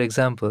memory, for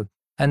example.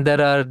 And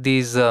there are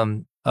these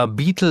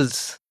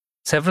beetles,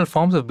 several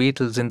forms of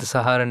beetles in the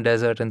Saharan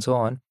desert and so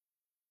on,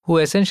 who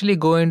essentially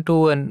go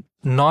into a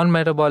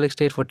non-metabolic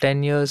state for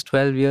 10 years,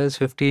 12 years,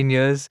 15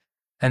 years.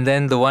 And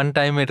then the one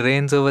time it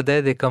rains over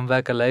there, they come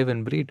back alive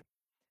and breed.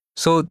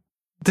 So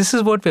this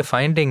is what we're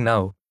finding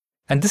now.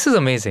 And this is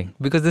amazing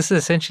because this is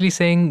essentially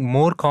saying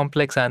more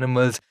complex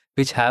animals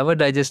which have a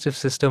digestive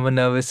system, a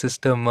nervous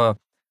system, a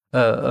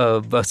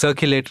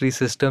circulatory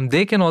system,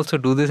 they can also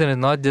do this, and it's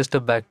not just a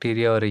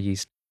bacteria or a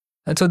yeast.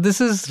 And so this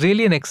is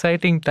really an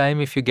exciting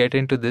time if you get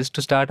into this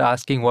to start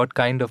asking what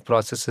kind of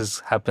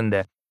processes happen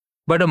there.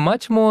 But a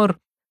much more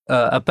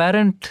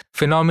apparent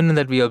phenomenon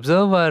that we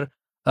observe are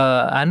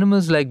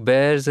animals like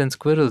bears and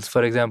squirrels,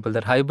 for example,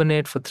 that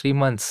hibernate for 3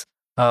 months,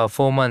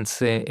 4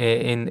 months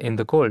in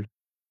the cold.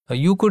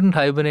 You couldn't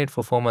hibernate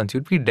for 4 months.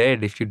 You'd be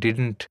dead if you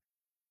didn't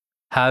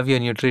have your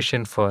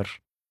nutrition for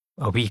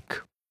a week.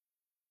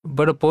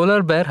 But a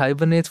polar bear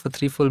hibernates for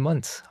 3 full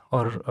months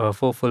or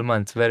 4 full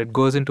months, where it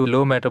goes into a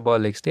low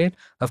metabolic state.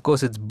 Of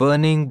course, it's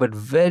burning, but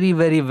very,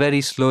 very,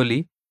 very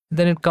slowly.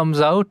 Then it comes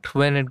out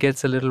when it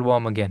gets a little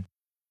warm again.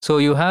 So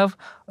you have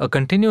a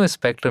continuous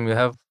spectrum. You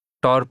have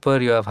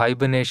torpor, you have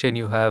hibernation,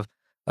 you have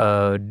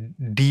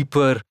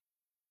deeper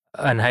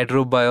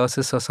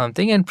anhydrobiosis or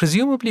something, and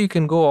presumably you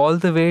can go all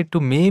the way to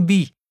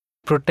maybe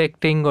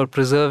protecting or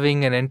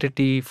preserving an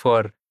entity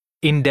for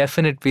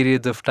indefinite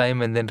periods of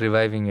time and then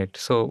reviving it.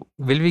 So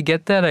will we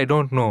get there? I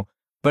don't know.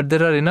 But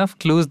there are enough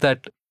clues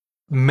that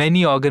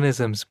many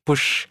organisms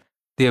push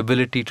the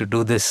ability to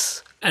do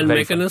this. And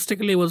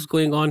mechanistically, what's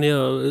going on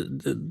here?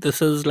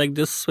 This is like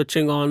just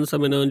switching on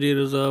some energy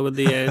reserve at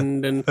the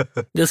end and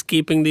just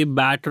keeping the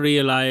battery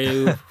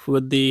alive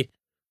with the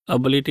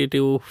ability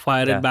to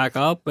fire it back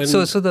up. And,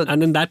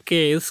 and in that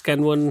case,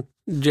 can one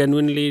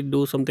genuinely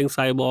do something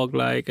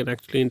cyborg-like and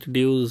actually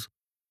introduce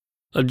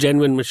a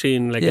genuine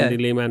machine, like in the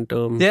layman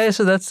terms? Yeah,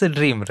 so that's the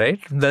dream, right?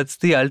 That's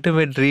the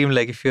ultimate dream.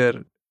 Like if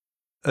you're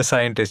a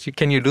scientist,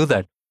 can you do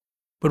that?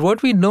 But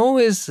what we know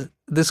is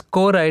this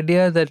core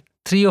idea that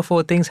 3 or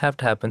 4 things have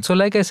to happen. So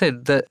like I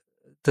said, the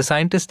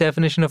scientist's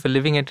definition of a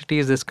living entity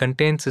is this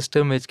contained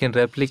system which can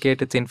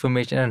replicate its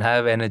information and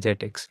have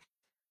energetics.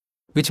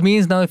 Which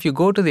means now if you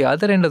go to the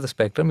other end of the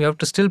spectrum, you have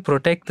to still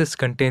protect this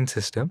contained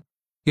system.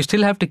 You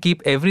still have to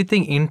keep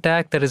everything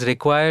intact that is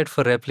required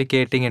for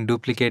replicating and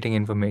duplicating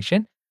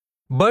information.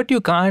 But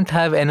you can't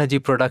have energy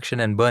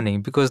production and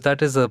burning because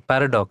that is a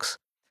paradox.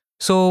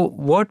 So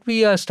what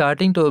we are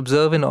starting to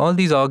observe in all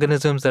these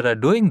organisms that are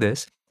doing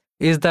this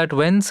is that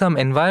when some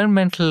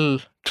environmental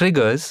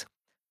triggers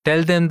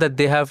tell them that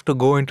they have to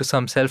go into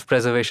some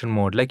self-preservation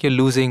mode, like you're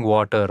losing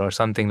water or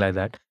something like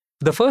that,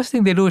 the first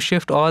thing they do is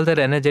shift all their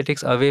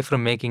energetics away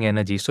from making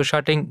energy, so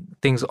shutting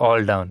things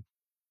all down.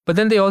 But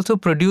then they also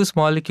produce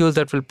molecules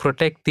that will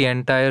protect the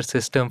entire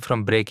system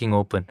from breaking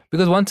open.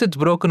 Because once it's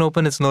broken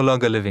open, it's no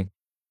longer living.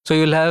 So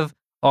you'll have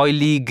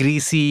oily,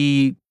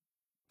 greasy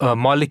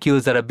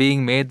molecules that are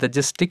being made that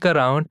just stick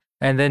around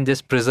and then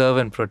just preserve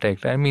and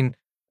protect. I mean,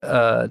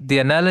 the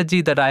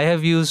analogy that I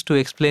have used to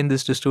explain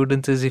this to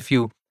students is if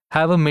you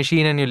have a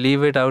machine and you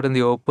leave it out in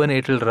the open,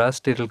 it will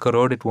rust, it will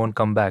corrode, it won't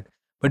come back.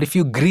 But if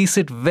you grease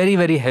it very,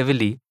 very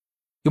heavily,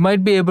 you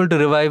might be able to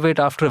revive it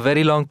after a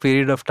very long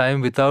period of time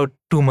without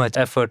too much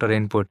effort or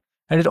input.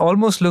 And it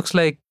almost looks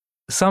like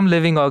some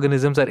living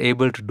organisms are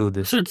able to do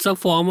this. So it's a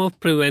form of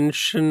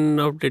prevention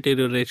of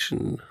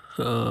deterioration.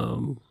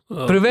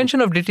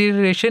 Prevention of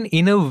deterioration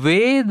in a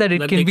way that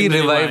it can be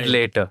revived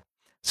later.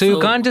 So you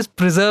can't just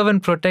preserve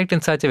and protect in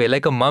such a way.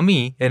 Like a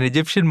mummy, an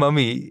Egyptian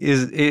mummy,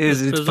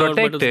 it's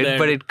protected,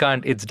 but it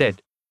can't, it's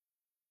dead.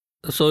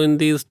 So in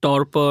these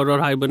torpor or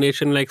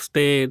hibernation-like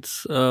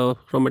states,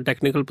 from a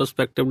technical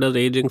perspective, does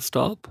aging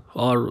stop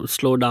or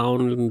slow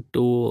down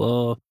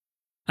to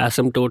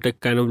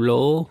asymptotic kind of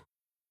low,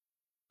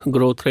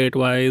 growth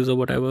rate-wise or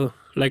whatever?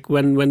 Like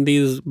when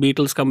these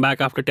beetles come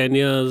back after 10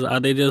 years, are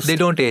they just... They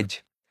don't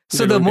age.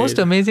 So They the don't most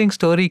age. amazing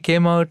story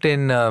came out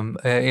in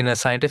a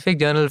scientific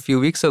journal a few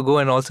weeks ago,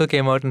 and also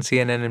came out in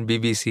CNN and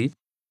BBC,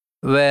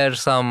 where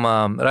some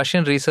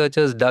Russian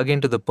researchers dug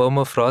into the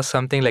permafrost,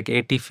 something like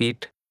 80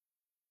 feet,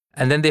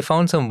 and then they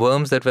found some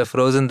worms that were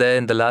frozen there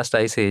in the last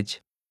ice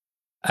age.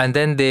 And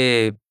then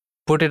they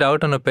put it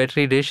out on a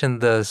petri dish,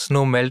 and the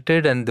snow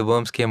melted and the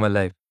worms came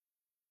alive.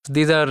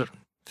 These are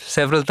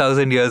several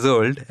thousand years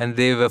old, and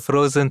they were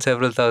frozen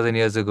several thousand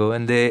years ago,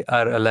 and they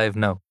are alive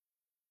now.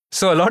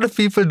 So a lot of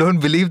people don't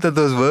believe that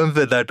those worms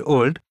were that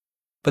old,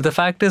 but the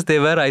fact is they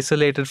were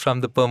isolated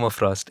from the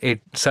permafrost,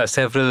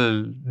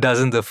 several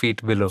dozens of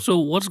feet below. So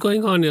what's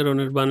going on here,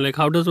 Anirban? Like,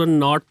 how does one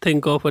not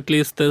think of at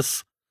least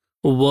this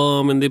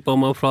worm in the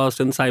permafrost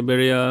in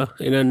Siberia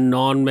in a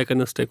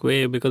non-mechanistic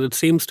way? Because it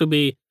seems to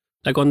be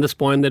like on this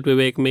point that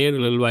Vivek made a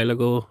little while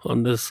ago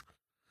on this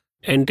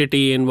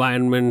entity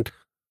environment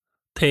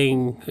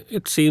thing.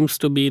 It seems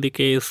to be the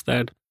case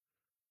that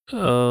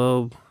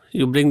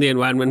you bring the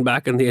environment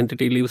back and the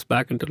entity leaves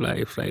back into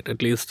life, right?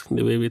 At least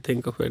the way we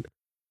think of it.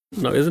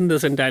 Now, isn't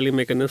this entirely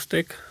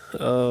mechanistic?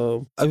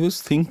 I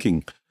was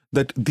thinking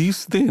that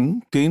this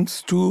then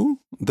tends to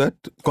that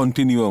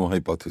continuum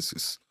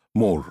hypothesis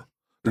more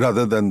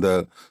rather than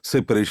the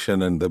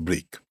separation and the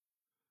break.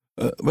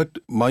 But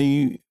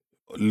my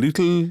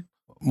little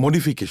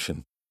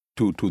modification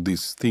to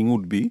this thing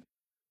would be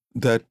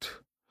that,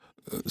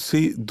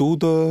 say, though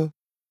the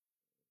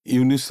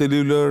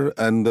unicellular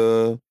and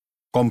the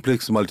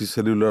complex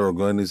multicellular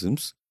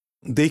organisms,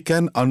 they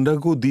can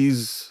undergo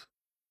these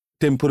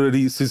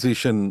temporary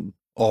cessation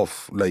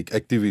of like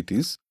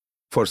activities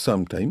for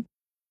some time,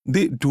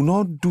 they do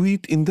not do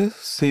it in the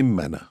same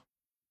manner,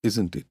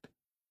 isn't it?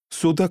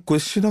 So the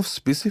question of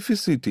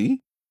specificity,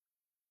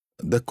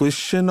 the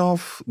question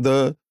of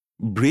the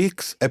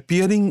breaks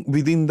appearing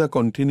within the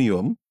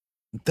continuum,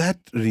 that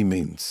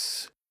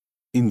remains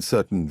in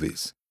certain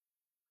ways.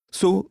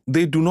 So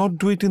they do not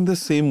do it in the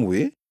same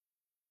way.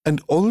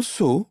 And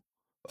also,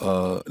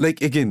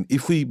 like again,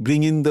 if we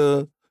bring in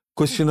the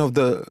question of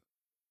the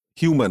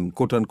human,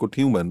 quote unquote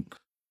human,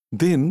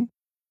 then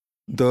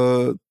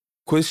the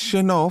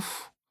question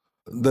of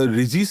the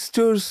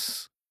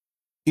registers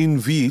in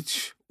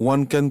which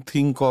one can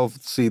think of,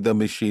 say, the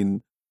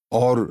machine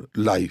or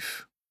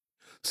life.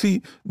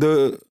 See,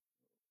 the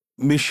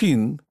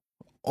machine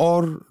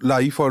or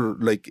life or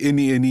like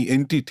any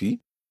entity,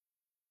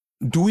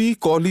 do we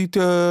call it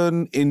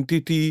an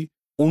entity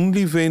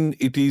only when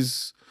it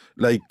is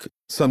like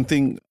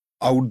something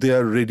out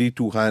there ready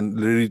to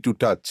hand, ready to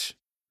touch,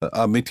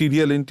 a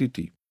material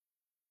entity?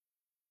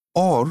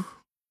 Or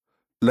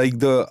like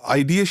the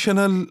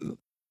ideational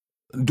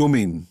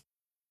domain,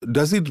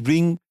 does it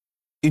bring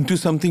into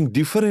something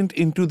different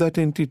into that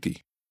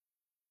entity?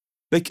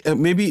 Like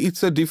maybe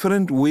it's a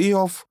different way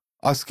of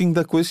asking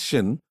the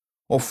question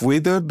of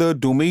whether the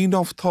domain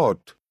of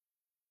thought,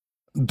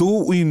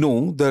 though we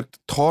know that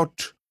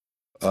thought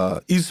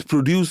is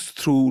produced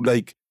through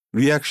like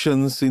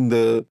reactions in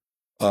the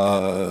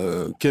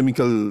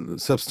chemical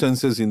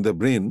substances in the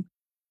brain,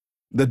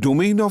 the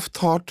domain of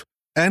thought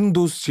and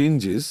those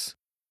changes,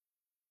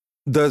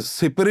 the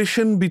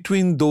separation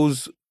between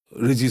those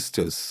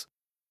registers,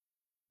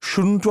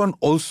 shouldn't one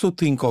also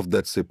think of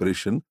that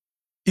separation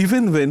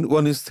even when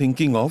one is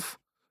thinking of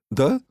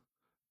the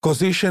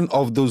causation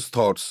of those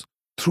thoughts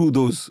through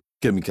those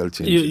chemical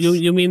changes?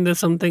 You mean there's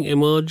something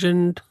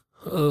emergent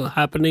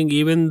happening,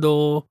 even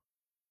though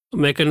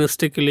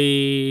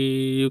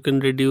mechanistically you can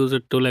reduce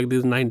it to like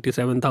these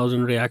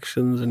 97,000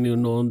 reactions and you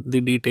know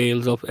the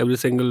details of every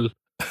single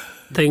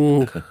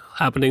thing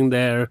happening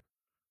there,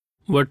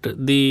 but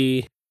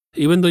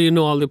even though you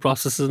know all the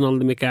processes and all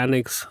the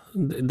mechanics,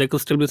 there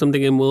could still be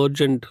something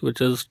emergent which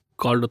is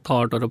called a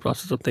thought or a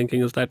process of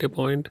thinking. Is that your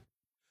point?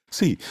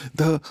 See,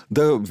 the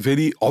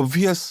very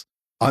obvious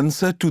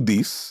answer to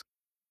this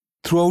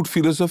throughout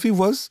philosophy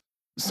was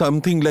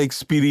something like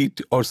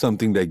spirit or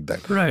something like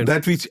that. Right.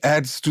 That which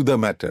adds to the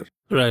matter.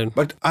 Right.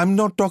 But I'm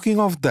not talking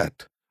of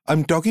that.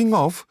 I'm talking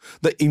of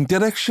the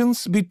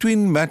interactions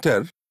between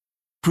matter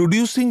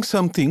producing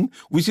something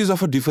which is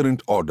of a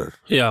different order.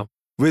 Yeah.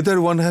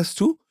 Whether one has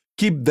to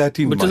keep that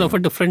in Which mind. is of a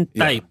different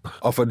type. Yeah,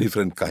 of a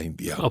different kind,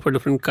 yeah. Of a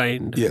different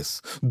kind.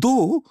 Yes.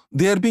 Though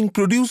they are being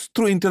produced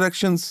through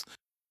interactions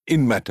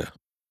in matter.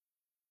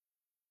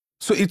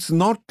 So it's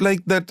not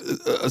like that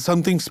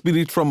something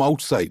spirit from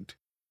outside,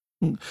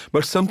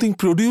 but something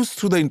produced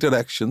through the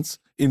interactions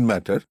in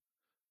matter,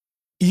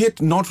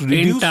 yet not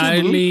reducible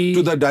Entirely-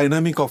 to the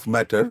dynamic of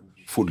matter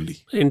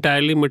fully.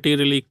 Entirely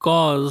materially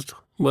caused,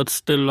 but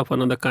still of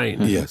another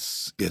kind.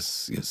 Yes,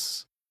 yes,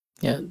 yes.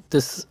 Yeah,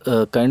 this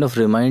kind of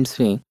reminds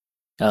me,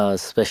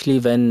 especially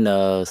when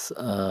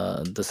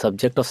the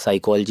subject of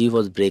psychology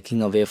was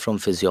breaking away from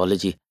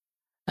physiology.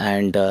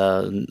 And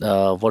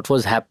what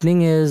was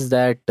happening is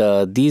that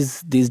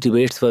these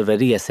debates were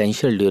very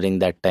essential during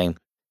that time.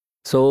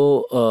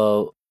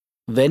 So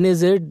when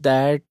is it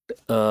that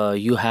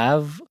you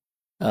have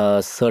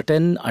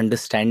certain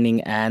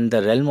understanding and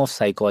the realm of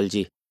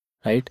psychology,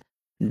 right,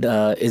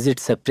 is it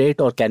separate,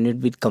 or can it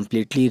be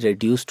completely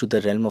reduced to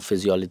the realm of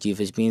physiology?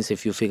 Which means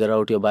if you figure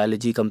out your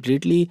biology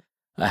completely,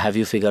 have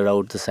you figured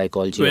out the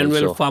psychology When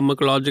also? will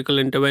pharmacological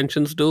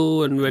interventions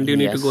do, and when do you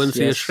need to go and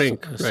see a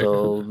shrink?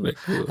 So, Right?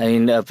 I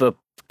mean,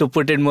 to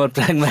put it more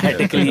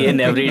pragmatically in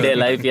everyday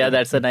life, yeah,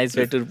 that's a nice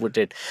way to put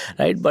it,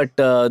 right? But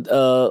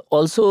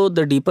also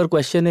the deeper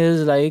question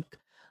is like,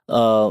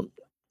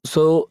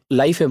 so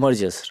life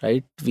emerges,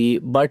 right?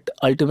 But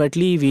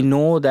ultimately we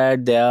know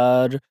that there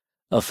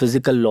are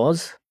physical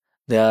laws,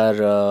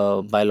 there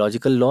are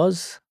biological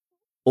laws,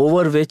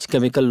 over which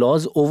chemical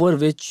laws, over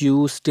which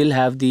you still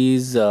have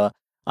these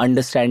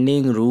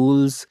understanding,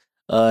 rules,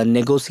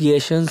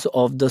 negotiations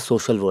of the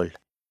social world,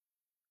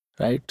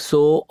 right?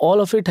 So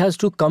all of it has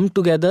to come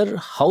together.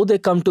 How they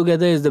come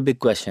together is the big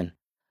question,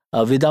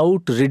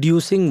 without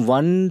reducing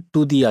one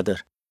to the other.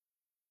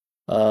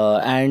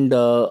 And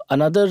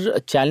another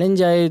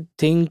challenge, I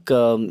think,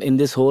 in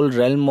this whole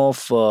realm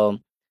of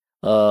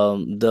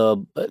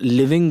the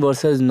living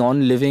versus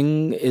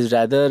non-living is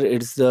rather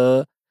it's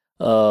the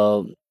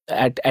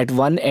at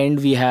one end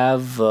we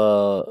have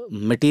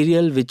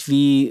material which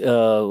we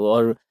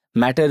or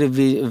matter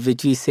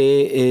which we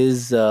say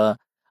is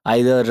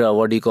either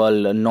what do you call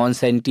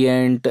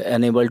non-sentient,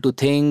 unable to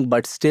think,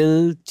 but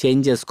still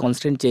changes,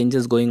 constant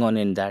changes going on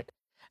in that.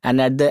 And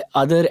at the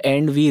other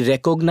end we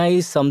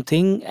recognize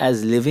something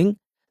as living,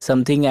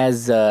 something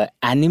as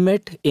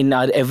animate in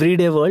our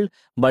everyday world,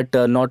 but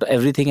not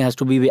everything has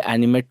to be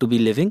animate to be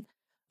living.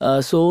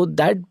 So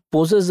that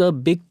poses a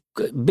big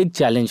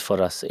challenge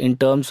for us in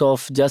terms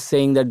of just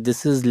saying that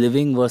this is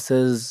living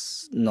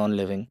versus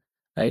non-living,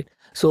 right?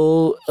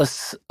 So a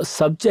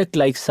subject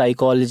like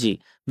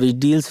psychology, which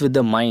deals with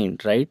the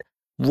mind, right,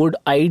 would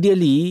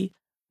ideally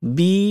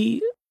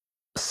be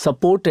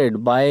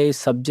supported by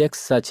subjects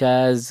such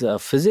as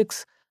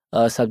physics,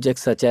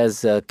 subjects such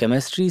as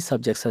chemistry,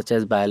 subjects such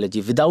as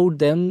biology. Without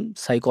them,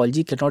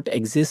 psychology cannot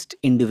exist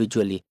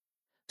individually.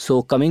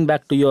 So, coming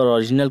back to your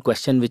original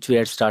question, which we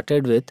had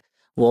started with,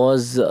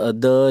 was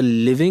the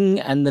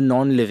living and the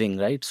non living,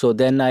 right? So,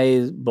 then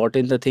I brought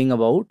in the thing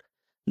about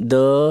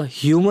the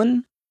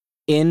human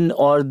in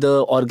or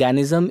the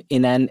organism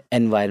in an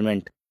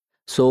environment.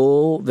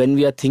 So, when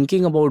we are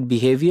thinking about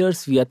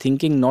behaviors, we are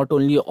thinking not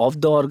only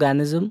of the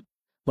organism,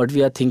 but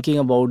we are thinking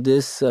about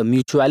this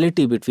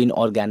mutuality between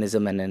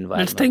organism and Let's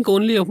environment. think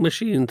only of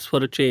machines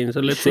for a change. So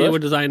let's say Sure. we're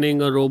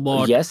designing a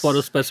robot Yes. for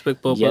a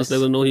specific purpose. Yes. There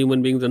were no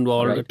human beings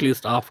involved, Right. at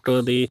least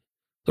after the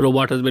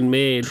robot has been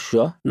made.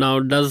 Sure. Now,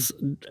 does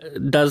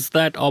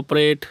that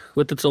operate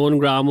with its own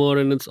grammar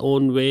in its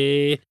own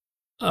way,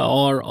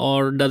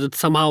 or does it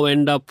somehow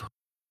end up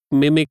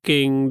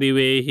mimicking the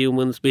way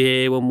humans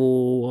behave or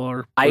move?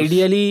 Or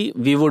Ideally,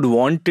 we would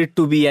want it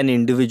to be an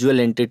individual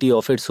entity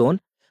of its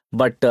own,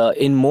 but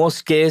in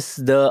most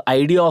cases, the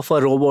idea of a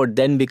robot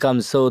then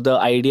becomes, so the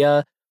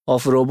idea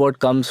of robot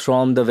comes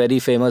from the very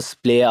famous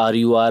play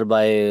RUR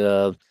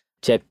by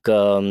Czech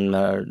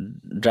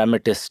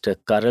dramatist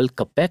Karel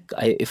Kapek,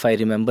 if I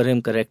remember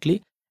him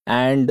correctly.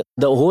 And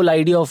the whole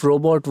idea of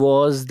robot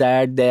was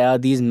that there are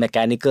these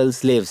mechanical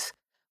slaves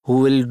who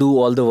will do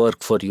all the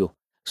work for you.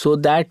 So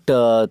that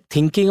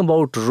thinking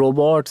about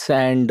robots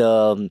and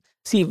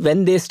see,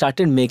 when they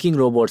started making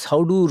robots,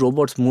 how do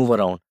robots move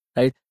around,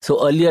 right?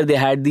 So earlier they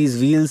had these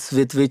wheels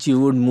with which you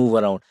would move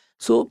around.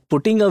 So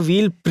putting a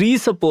wheel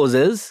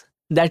presupposes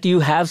that you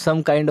have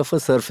some kind of a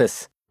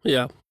surface,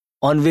 yeah,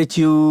 on which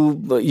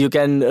you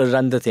can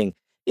run the thing.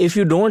 If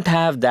you don't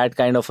have that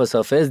kind of a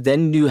surface,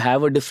 then you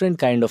have a different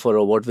kind of a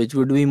robot, which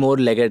would be more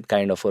legged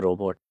kind of a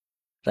robot,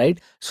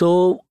 right?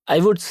 So I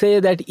would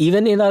say that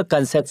even in our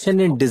conception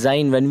and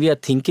design, when we are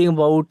thinking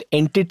about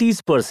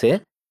entities per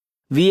se,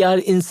 we are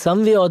in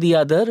some way or the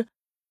other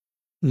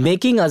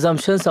making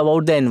assumptions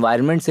about the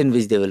environments in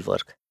which they will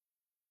work.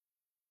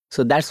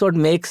 So that's what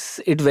makes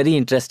it very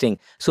interesting.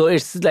 So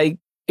it's like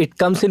it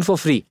comes in for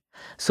free.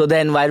 So the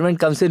environment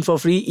comes in for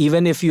free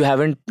even if you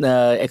haven't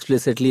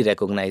explicitly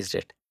recognized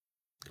it.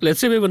 Let's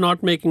say we were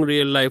not making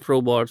real life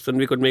robots, and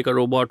we could make a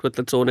robot with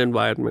its own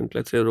environment.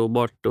 Let's say a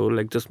robot to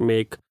like just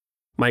make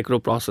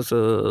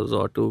microprocessors,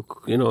 or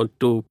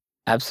to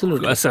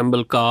Absolutely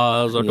assemble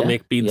cars, or to Yeah,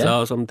 make pizza yeah,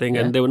 or something,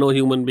 yeah. and there were no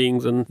human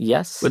beings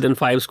Yes. within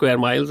 5 square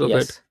miles of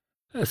Yes.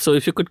 it. So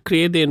if you could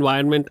create the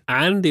environment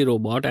and the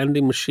robot and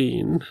the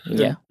machine,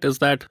 Yeah. is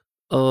that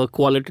a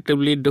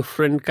qualitatively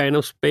different kind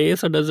of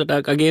space, or does it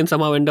again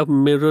somehow end up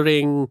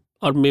mirroring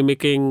or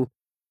mimicking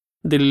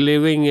the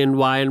living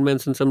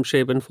environments in some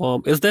shape and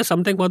form? Is there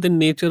something about the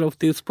nature of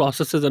these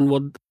processes and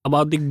what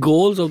about the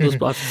goals of those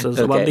processes,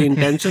 about the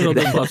intentions of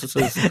those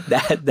processes?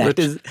 That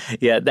is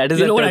that is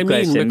You a know what tough I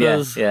mean? question.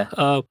 Because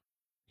Yeah.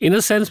 in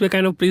a sense, we're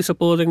kind of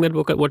presupposing that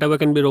whatever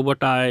can be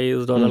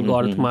robotized or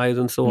algorithmized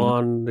and so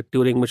on, the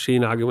Turing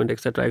machine argument,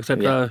 etc.,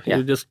 etc. Yeah.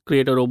 You just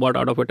create a robot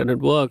out of it and it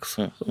works.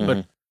 Mhm.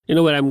 But you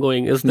know where I'm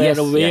going. Is there Yes,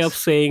 a way yes. of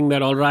saying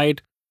that, all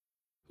right,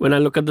 when I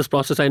look at this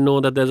process, I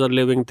know that there's a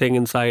living thing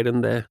inside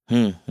in there?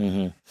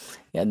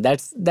 Yeah,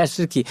 that's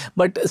tricky.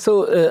 But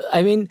so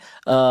I mean,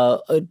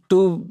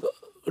 to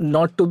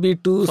not to be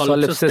too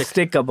Solipsistic.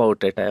 solipsistic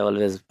about it, I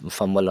always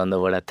fumble on the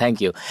word.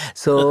 Thank you.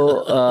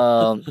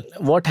 So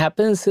what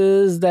happens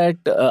is that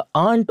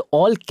aren't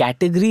all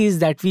categories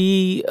that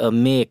we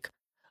make,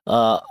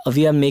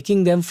 we are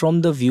making them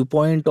from the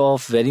viewpoint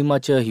of very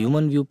much a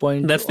human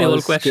viewpoint. That's the or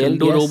whole question. scale.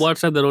 Do Yes.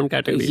 robots have their own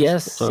categories?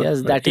 Yes, yes.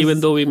 Right. That is, even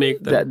though we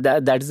make them.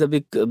 That is a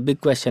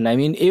big question. I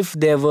mean, if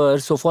there were,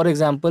 so for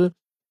example,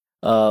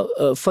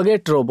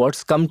 forget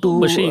robots, come to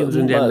Machines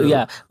in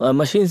general.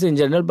 machines in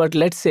general. But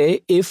let's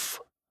say if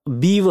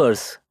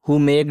beavers who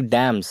make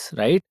dams,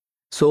 right?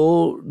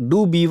 So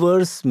do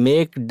beavers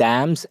make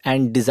dams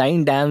and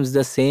design dams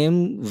the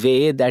same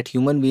way that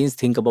human beings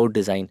think about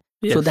design?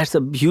 Yes. So that's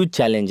a huge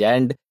challenge.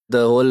 And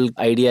the whole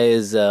idea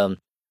is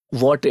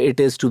what it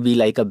is to be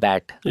like a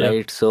bat, Yeah.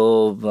 right?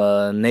 So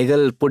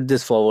Nagel put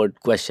this forward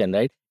question,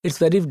 right? It's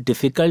very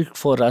difficult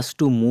for us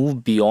to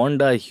move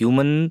beyond our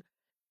human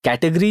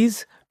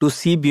categories to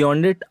see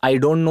beyond it. I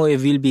don't know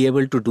if we'll be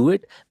able to do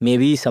it.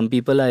 Maybe some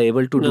people are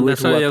able to do it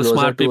That's who why are you have closer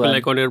smart to people us.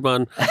 like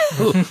Anirban.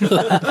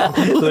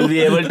 Will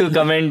be able to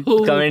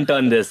comment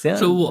on this. Yeah.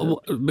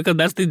 So, because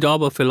that's the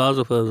job of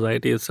philosophers,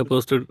 right? It's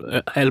supposed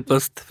to help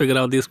us figure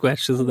out these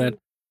questions that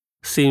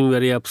seem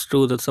very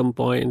abstruse at some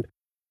point.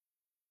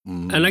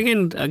 And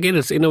again,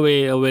 it's in a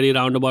way a very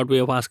roundabout way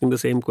of asking the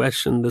same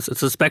question.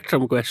 It's a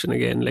spectrum question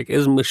again. Like,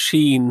 is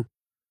machine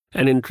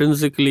an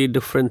intrinsically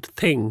different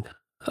thing?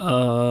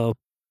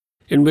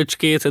 In which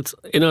case, its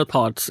inner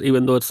thoughts,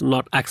 even though it's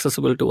not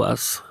accessible to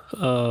us,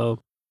 are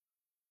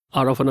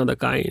of another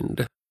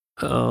kind.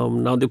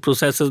 Now, the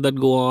processes that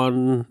go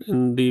on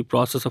in the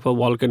process of a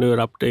volcano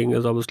erupting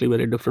is obviously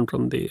very different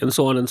from and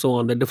so on and so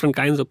on. There are different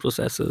kinds of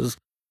processes.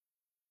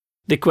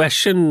 The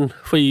question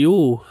for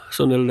you,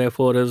 Sunil,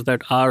 therefore, is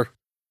that are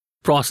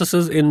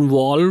processes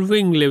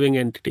involving living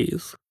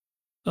entities,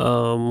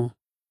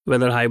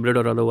 whether hybrid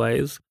or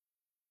otherwise,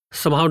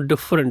 somehow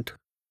different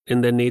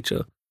in their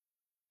nature?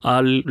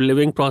 Are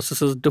living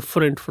processes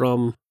different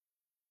from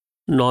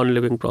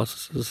non-living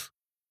processes?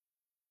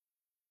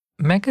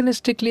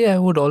 Mechanistically, I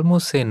would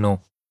almost say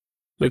no.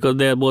 Because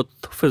they are both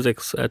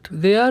physics at...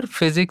 They are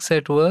physics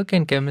at work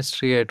and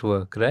chemistry at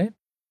work, right?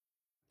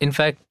 In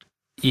fact,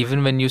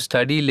 even when you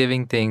study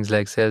living things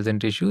like cells and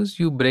tissues,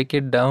 you break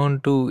it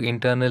down to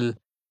internal,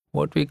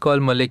 what we call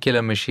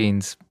molecular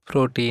machines,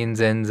 proteins,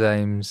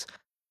 enzymes,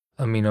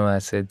 amino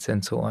acids,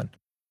 and so on.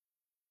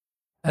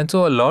 And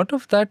so a lot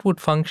of that would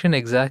function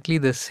exactly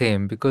the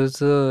same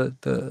because all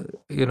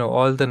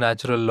the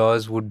natural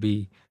laws would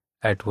be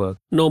at work.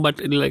 No, but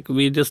like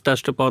we just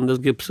touched upon this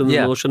Gibson's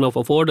notion of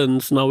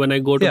affordance. Now, when I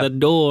go to that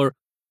door,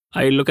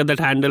 I look at that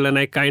handle and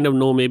I kind of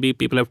know, maybe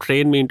people have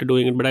trained me into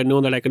doing it, but I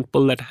know that I can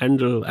pull that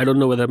handle. I don't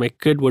know whether my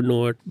kid would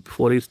know it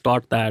before he's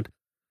taught that.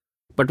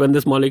 But when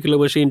this molecular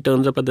machine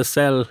turns up at the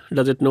cell,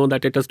 does it know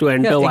that it has to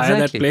enter via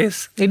that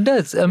place? It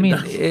does. I mean,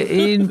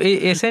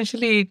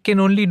 essentially, it can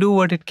only do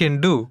what it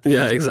can do.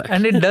 Yeah, exactly.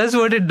 And it does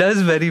what it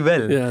does very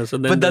well. Yeah, so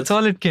but that's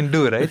all it can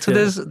do, right? So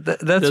that's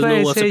there's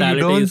why no I say you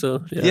don't.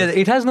 So,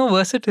 it has no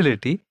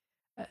versatility.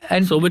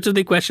 And so, which is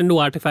the question: do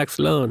artifacts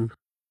learn?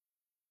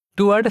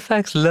 Do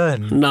artifacts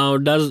learn? Now,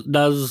 does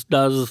this?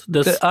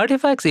 The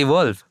artifacts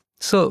evolve.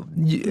 So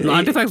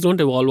artifacts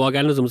don't evolve.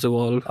 Organisms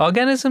evolve.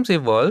 Organisms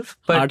evolve,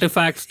 but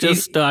artifacts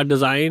just are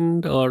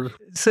designed, or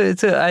so.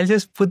 I'll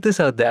just put this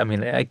out there. I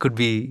mean, I could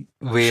be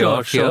way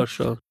off here.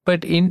 Sure.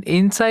 But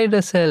inside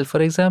a cell,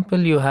 for example,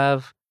 you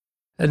have,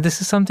 and this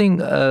is something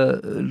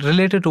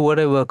related to what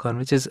I work on,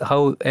 which is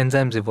how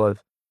enzymes evolve.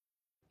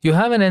 You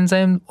have an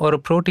enzyme or a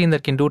protein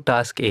that can do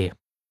task A.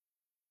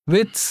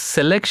 With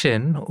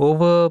selection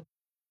over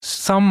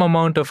some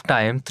amount of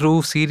time,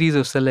 through series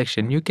of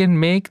selection, you can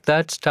make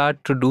that start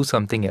to do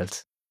something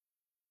else.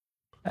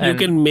 And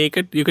you can make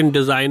it, you can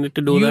design it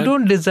to do that. You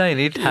don't design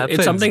it,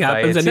 happens. Something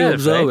happens and you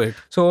observe it.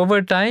 So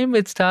over time,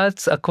 it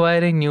starts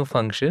acquiring new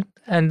function.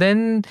 And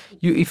then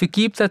if you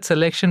keep that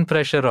selection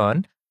pressure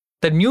on,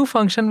 the new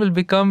function will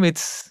become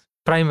its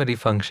primary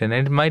function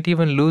and it might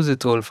even lose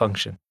its old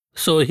function.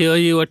 So here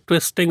you are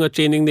twisting or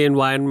changing the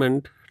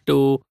environment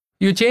to...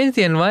 You change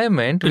the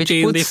environment, which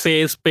change the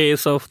phase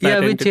space of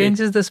that entity. Which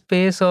changes the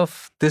space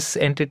of this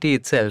entity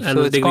itself. And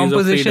so its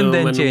composition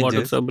then changes. What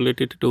its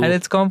ability to do. And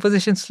its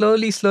composition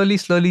slowly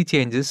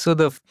changes. So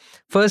the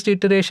first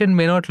iteration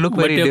may not look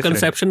very different. But your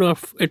conception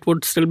of it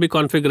would still be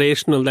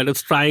configurational, that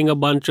it's trying a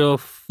bunch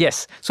of...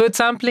 Yes. So it's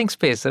sampling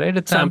space, right?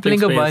 It's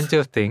sampling a bunch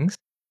of things.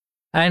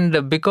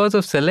 And because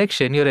of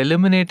selection, you're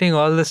eliminating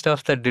all the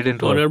stuff that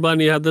didn't work.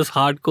 Anirban, you have this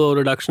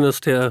hardcore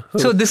reductionist here.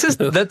 So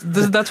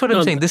that's what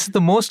I'm saying. This is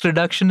the most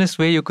reductionist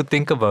way you could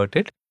think about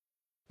it.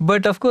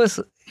 But of course,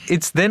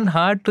 it's then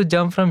hard to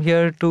jump from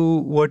here to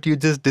what you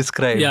just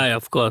described. Yeah,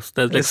 of course.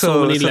 There's like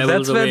so many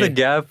levels that's where the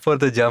gap for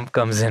the jump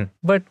comes in.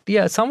 But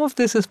yeah, some of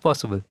this is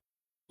possible.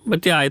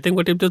 But yeah, I think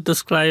what you just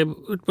described,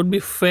 it would be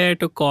fair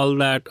to call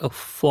that a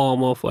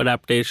form of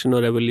adaptation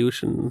or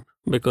evolution,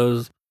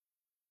 because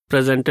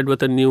presented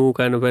with a new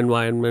kind of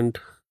environment,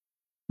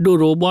 do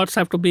robots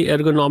have to be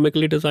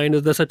ergonomically designed?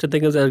 Is there such a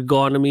thing as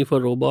ergonomy for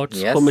robots,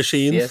 Yes, for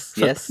machines? yes,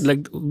 yes.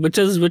 Like which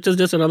is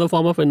just another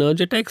form of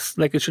energetics.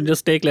 Like it should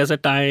just take lesser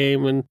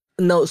time and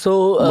No,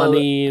 so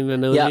money and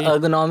energy. yeah,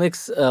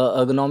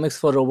 ergonomics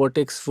for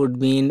robotics would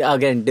mean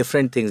again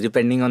different things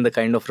depending on the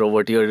kind of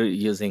robot you're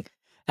using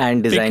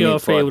and Pick designing your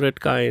for. favorite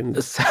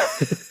kind.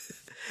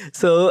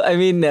 So I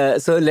mean,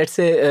 so let's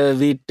say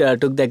we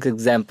took the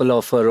example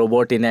of a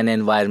robot in an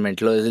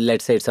environment.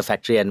 Let's say it's a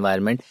factory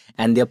environment,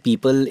 and there are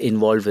people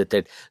involved with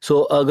it.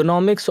 So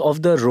ergonomics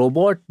of the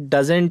robot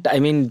doesn't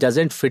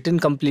fit in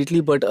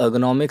completely. But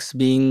ergonomics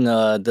being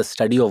the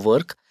study of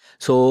work,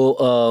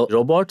 so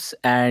robots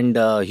and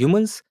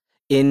humans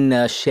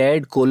in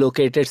shared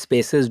co-located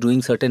spaces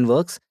doing certain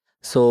works.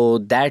 So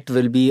that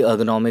will be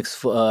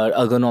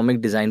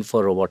ergonomic design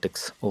for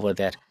robotics over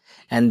there.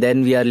 And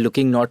then we are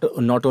looking not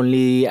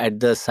only at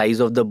the size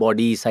of the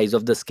body, size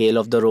of the scale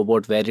of the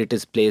robot, where it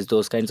is placed,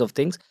 those kinds of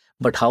things,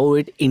 but how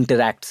it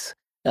interacts.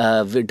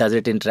 Does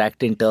it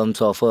interact in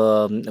terms of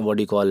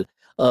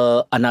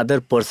another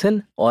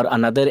person or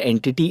another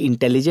entity,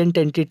 intelligent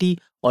entity,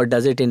 or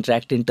does it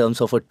interact in terms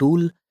of a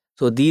tool?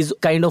 So these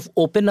kind of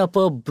open up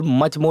a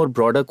much more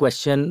broader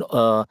question,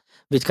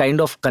 which kind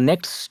of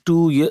connects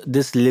to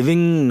this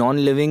living,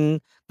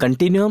 non-living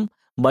continuum,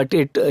 but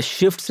it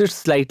shifts it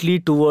slightly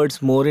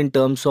towards more in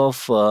terms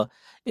of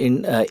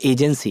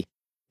agency.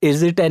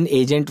 Is it an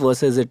agent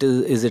versus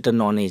is it a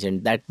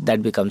non-agent?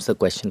 That becomes the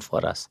question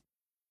for us,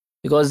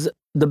 because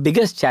the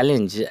biggest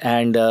challenge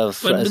and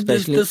But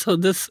especially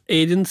this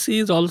agency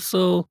is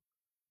also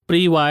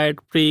pre-wired,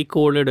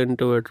 pre-coded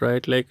into it,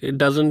 right? Like it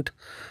doesn't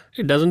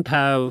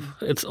have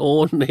its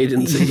own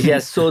agency.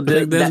 yes, so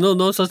Like there's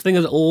no such thing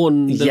as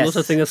own. There's no Yes.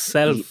 such thing as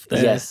self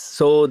there. Yes,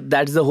 so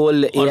that's the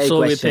whole AI Or so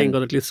we question. think,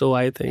 or at least so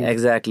I think.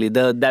 Exactly.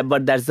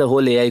 But that's the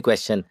whole AI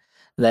question.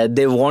 That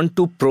they want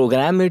to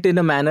program it in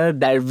a manner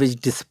that which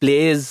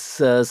displays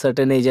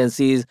certain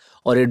agencies,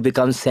 or it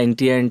becomes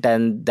sentient,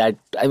 and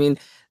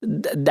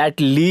that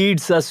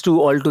leads us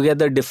to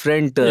altogether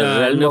different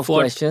realm and of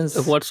questions.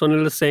 if what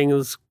Sunil is saying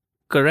is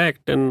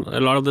correct, and a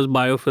lot of this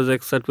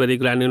biophysics at very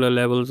granular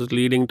levels is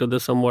leading to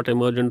this somewhat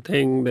emergent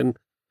thing, then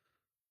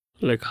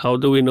like how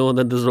do we know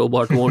that this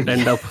robot won't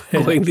end up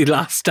going the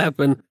last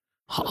step? And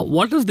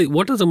what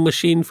is a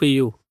machine for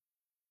you?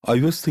 I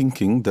was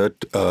thinking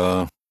that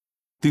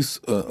this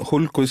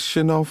whole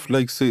question of,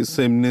 like, say,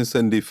 sameness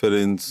and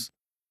difference,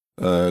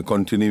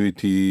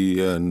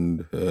 continuity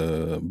and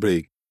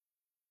break,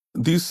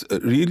 this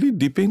really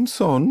depends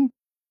on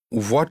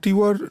what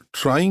you are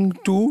trying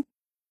to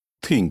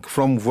think,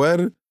 from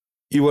where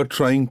you are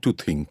trying to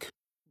think.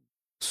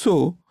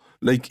 So,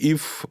 like,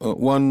 if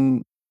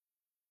one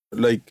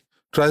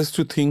tries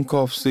to think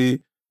of,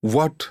 say,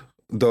 what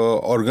the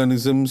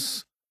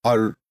organisms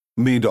are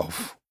made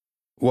of,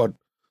 what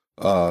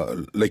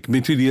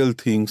material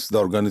things the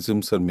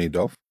organisms are made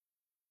of,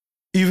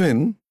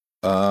 even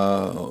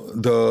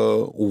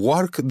the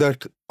work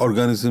that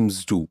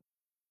organisms do,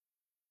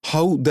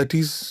 how that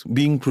is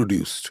being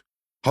produced,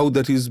 how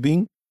that is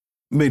being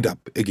made up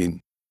again.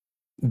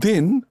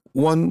 Then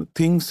one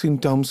thinks in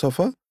terms of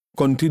a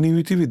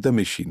continuity with the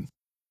machine.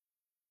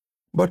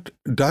 But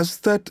does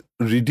that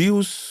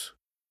reduce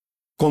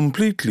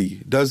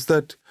completely, does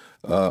that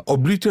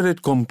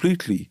obliterate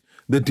completely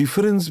the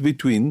difference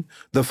between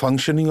the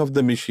functioning of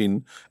the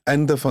machine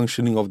and the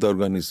functioning of the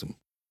organism?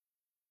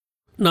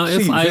 Now,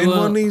 if when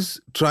one is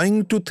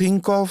trying to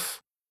think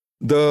of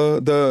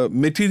the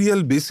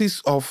material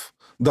basis of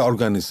the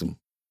organism,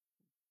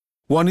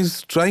 one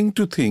is trying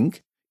to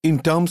think in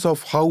terms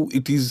of how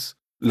it is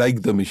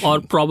like the machine.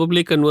 Or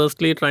probably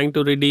conversely trying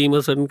to redeem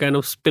a certain kind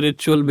of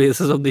spiritual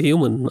basis of the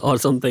human or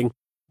something.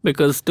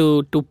 Because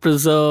to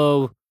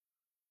preserve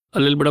a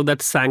little bit of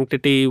that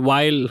sanctity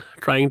while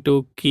trying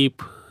to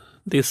keep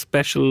the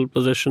special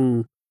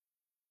position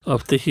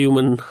of the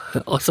human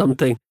or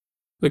something.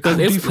 Because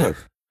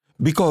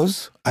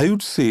Because I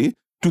would say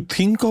to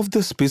think of the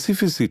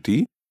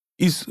specificity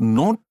is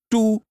not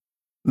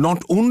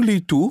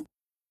only to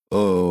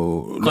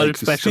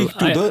stick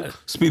to the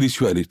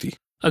spirituality.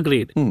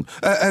 Agreed.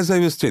 As I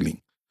was telling,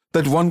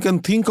 that one can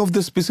think of the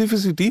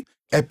specificity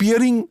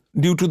appearing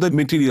due to the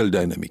material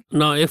dynamic.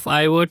 Now, if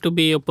I were to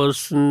be a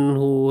person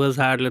who has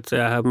had, let's say,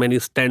 I have many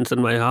stents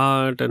in my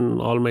heart and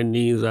all my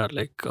knees are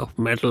like of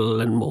metal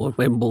and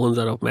my bones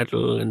are of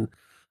metal and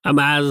I'm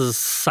as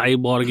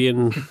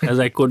cyborgian as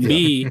I could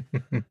be,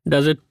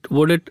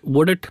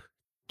 would it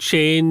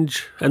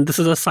change? And this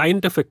is a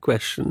scientific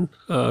question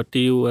to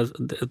you as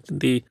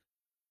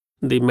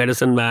the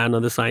medicine man or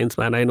the science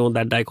man. I know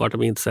that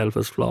dichotomy itself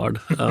is flawed.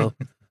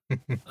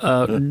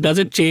 Does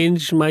it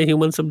change my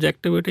human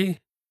subjectivity?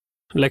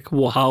 Like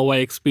how I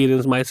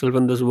experience myself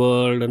in this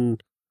world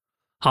and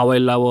how I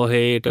love or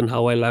hate and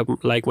how I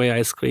like my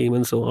ice cream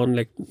and so on.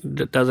 Like,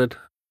 does it?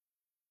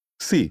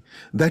 See,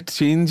 that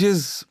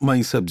changes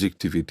my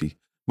subjectivity.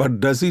 But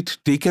does it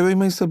take away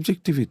my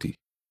subjectivity?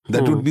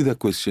 That would be the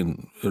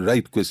question,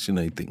 right question,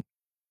 I think.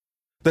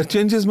 That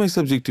changes my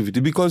subjectivity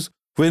because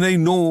when I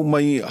know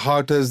my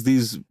heart has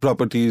these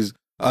properties,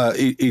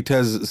 it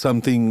has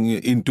something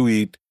into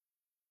it.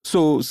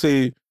 So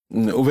say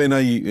when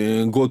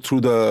I go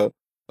through the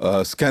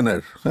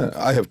scanner,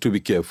 I have to be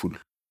careful.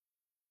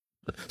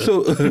 So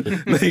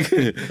like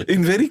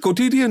in very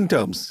quotidian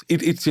terms,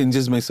 it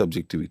changes my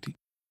subjectivity.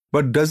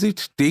 But does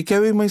it take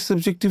away my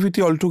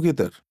subjectivity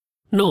altogether?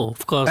 No,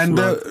 of course And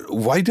not. the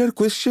wider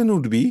question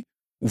would be,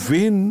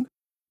 when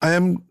I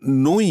am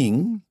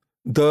knowing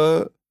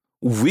the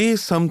way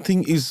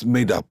something is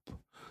made up,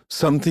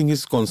 something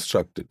is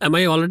constructed. Am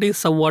I already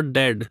somewhat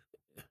dead?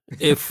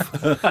 If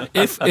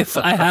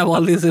I have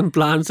all these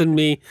implants in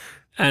me,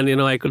 and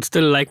I could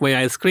still like my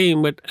ice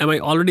cream, but am I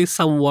already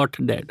somewhat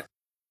dead?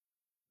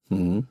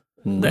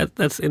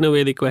 That's in a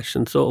way the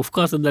question. So of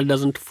course that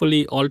doesn't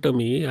fully alter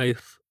me.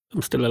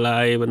 I'm still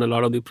alive, and a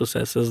lot of the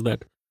processes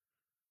that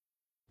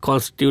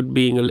constitute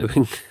being a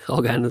living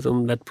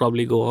organism that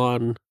probably go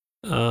on.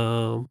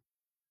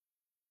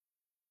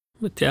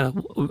 But yeah,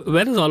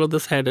 where is all of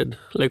this headed?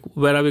 Like,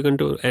 where are we going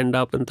to end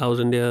up in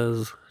 1,000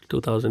 years,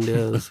 2,000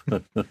 years?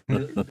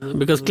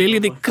 Because clearly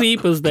the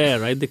creep is there,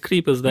 right? The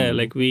creep is there.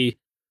 Like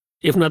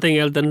if nothing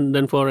else,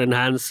 then for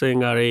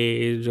enhancing our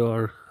age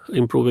or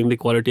improving the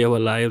quality of our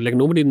life. Like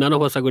none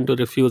of us are going to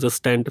refuse a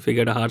stent if we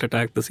get a heart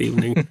attack this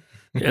evening,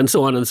 and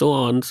so on and so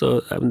on.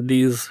 So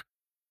these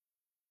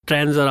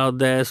trends are out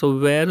there. So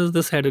where is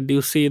this headed? Do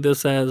you see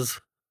this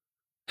as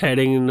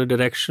heading in a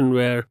direction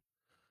where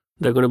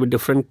there are going to be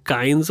different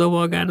kinds of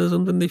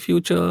organisms in the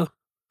future?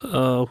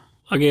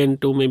 Again,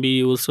 to maybe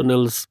use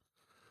Sunil's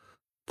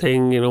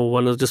thing,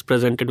 one is just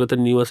presented with a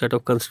newer set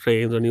of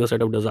constraints, a newer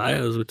set of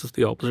desires, which is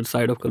the opposite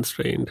side of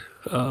constraint.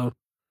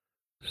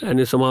 And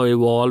you somehow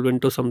evolve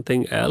into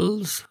something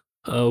else.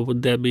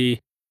 Would there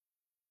be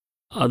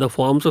other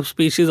forms of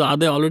species? Are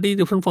there already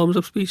different forms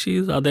of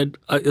species?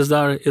 Is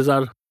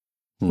our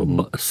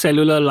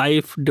cellular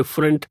life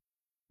different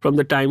from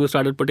the time you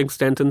started putting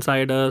stents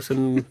inside us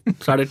and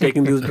started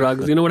taking these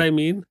drugs? You know what I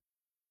mean?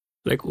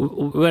 Like,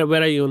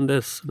 where are you on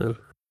this, Sunil?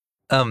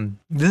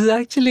 This is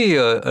actually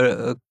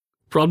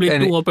probably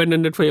too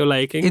open-ended for your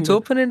liking. It's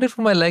open-ended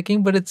for my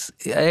liking, but it's,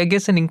 I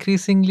guess, an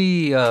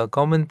increasingly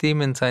common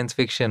theme in science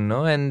fiction,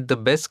 no? And the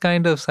best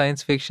kind of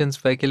science fiction,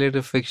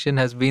 speculative fiction,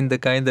 has been the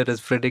kind that has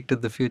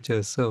predicted the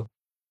future. So,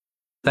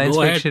 science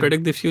Go fiction, ahead,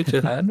 predict the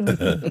future. I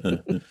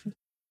know.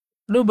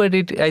 No, but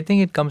I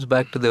think it comes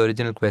back to the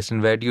original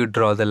question: where do you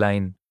draw the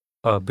line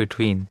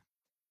between?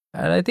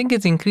 And I think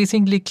it's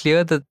increasingly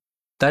clear that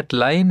that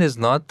line is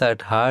not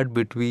that hard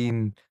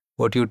between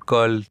what you'd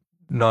call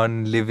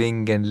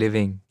non-living and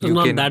living. It's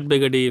not that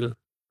big a deal.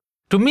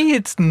 To me,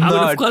 it's I not.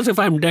 mean, of course, if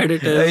I'm dead,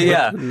 it is.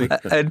 Yeah,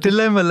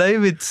 until I'm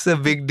alive, it's a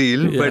big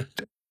deal. Yeah.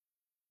 But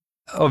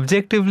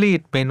objectively,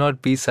 it may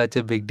not be such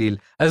a big deal.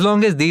 As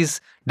long as these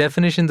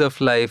definitions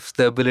of life,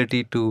 the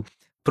ability to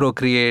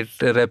procreate,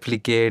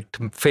 replicate,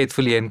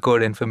 faithfully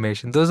encode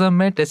information, those are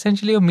met.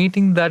 Essentially, you're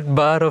meeting that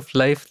bar of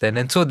life then.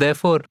 And so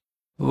therefore,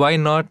 why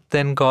not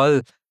then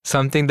call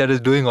something that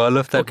is doing all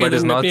of that but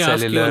is not cellular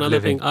living? Let me ask you another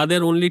thing. Are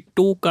there only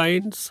two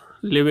kinds,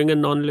 living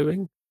and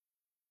non-living?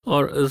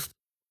 Or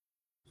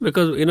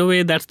because in a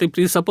way that's the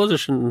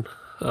presupposition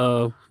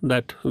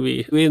that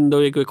we, even though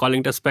we're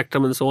calling it a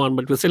spectrum and so on,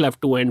 but we still have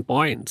two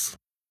endpoints.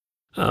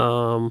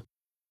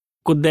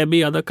 Could there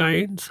be other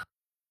kinds?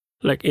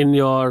 Like in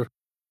your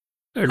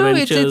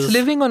adventures? No, it's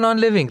living or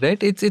non-living,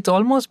 right? It's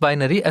almost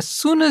binary. As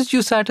soon as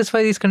you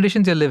satisfy these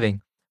conditions, you're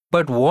living.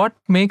 But what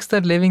makes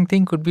that living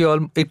thing could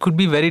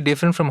be very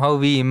different from how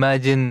we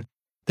imagine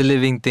the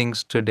living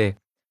things today.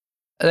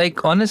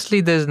 Like,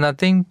 honestly, there's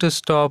nothing to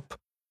stop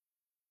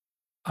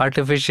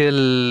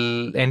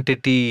artificial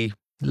entity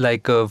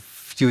like a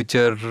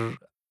future,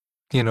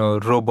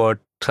 robot,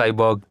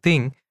 cyborg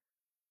thing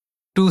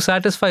to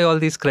satisfy all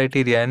these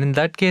criteria. And in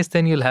that case,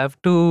 then you'll have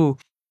to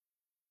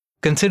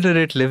consider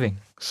it living.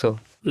 So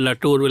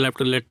Latour will have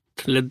to let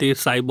the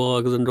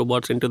cyborgs and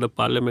robots into the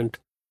parliament.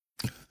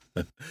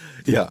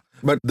 Yeah,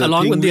 but the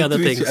Along thing with the other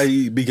which things.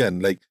 I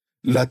began, like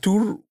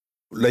Latour,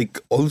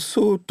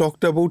 also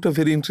talked about a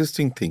very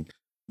interesting thing,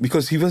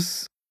 because he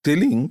was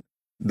telling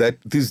that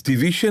this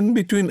division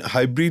between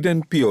hybrid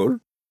and pure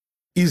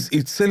is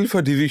itself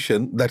a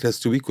division that has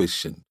to be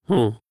questioned.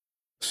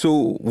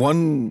 So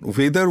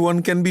whether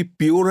one can be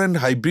pure and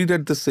hybrid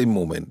at the same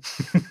moment.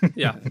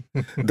 Yeah.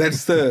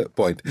 That's the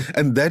point.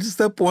 And that's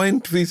the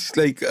point which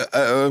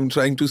I'm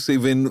trying to say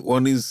when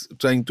one is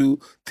trying to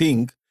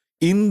think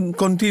in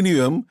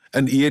continuum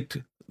and yet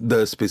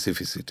the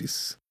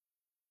specificities.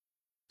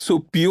 So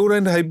pure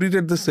and hybrid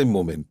at the same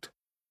moment.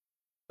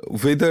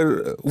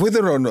 Whether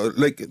or not,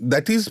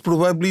 that is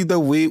probably the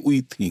way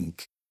we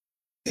think.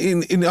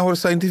 In our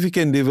scientific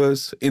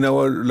endeavors, in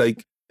our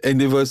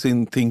endeavors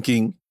in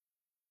thinking,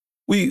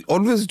 we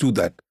always do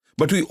that.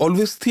 But we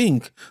always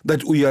think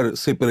that we are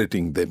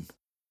separating them.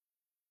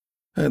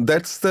 And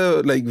that's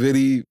the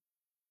very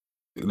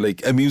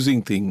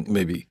amusing thing,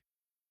 maybe.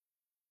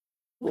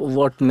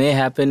 What may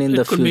happen in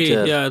the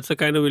future? Yeah, it's a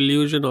kind of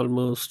illusion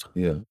almost.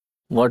 Yeah.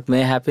 What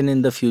may happen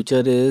in the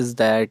future is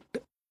that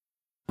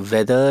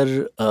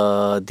whether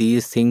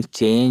these things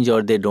change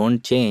or they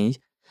don't change,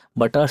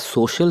 but our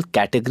social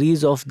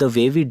categories of the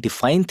way we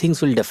define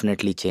things will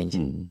definitely change.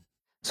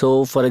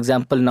 So, for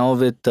example, now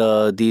with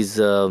these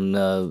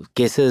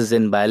cases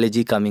in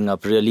biology coming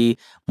up, really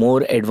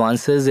more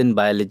advances in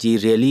biology,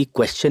 really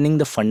questioning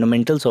the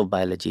fundamentals of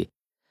biology.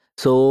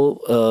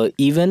 So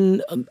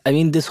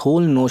this whole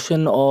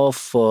notion of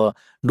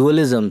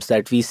dualisms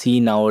that we see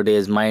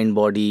nowadays, mind,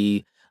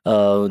 body,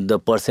 the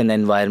person,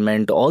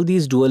 environment, all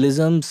these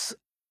dualisms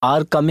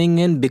are coming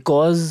in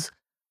because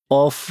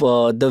of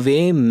the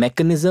way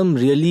mechanism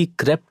really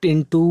crept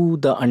into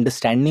the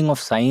understanding of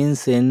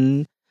science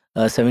in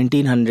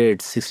 1700s,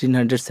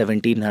 1600s,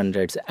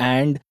 1700s,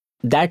 and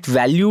that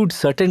valued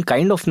certain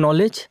kind of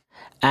knowledge,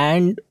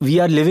 and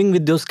we are living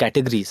with those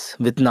categories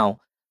with now.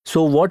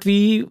 So what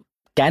we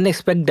can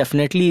expect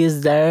definitely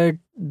is that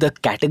the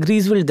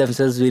categories will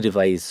themselves be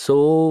revised.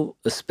 So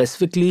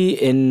specifically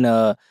in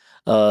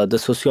the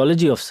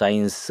sociology of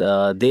science,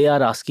 they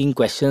are asking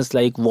questions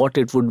like what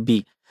it would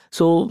be.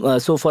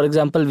 So for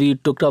example, we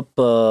took up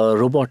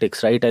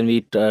robotics, right? And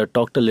we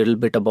talked a little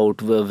bit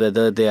about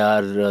whether they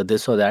are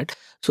this or that.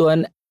 So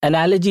an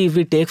analogy if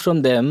we take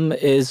from them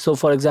is, so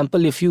for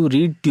example, if you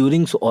read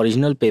Turing's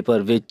original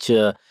paper, which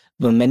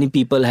many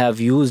people have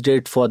used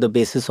it for the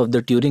basis of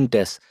the Turing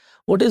test,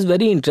 what is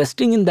very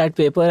interesting in that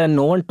paper, and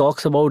no one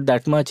talks about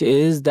that much,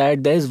 is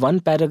that there is one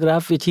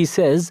paragraph which he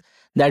says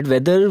that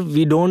whether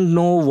we don't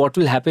know what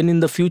will happen in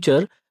the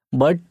future,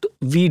 but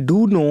we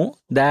do know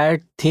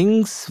that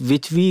things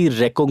which we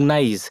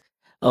recognize,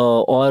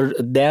 or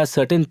there are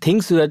certain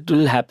things that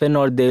will happen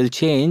or they'll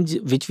change,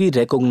 which we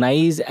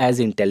recognize as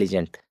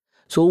intelligent.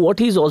 So what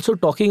he's also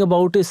talking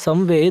about is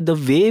some way the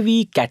way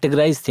we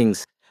categorize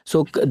things.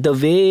 So the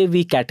way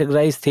we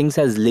categorize things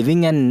as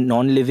living and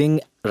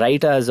non-living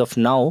right as of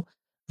now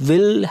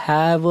will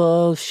have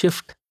a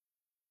shift.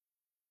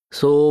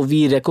 So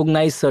we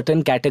recognize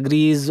certain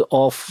categories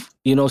of,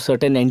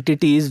 certain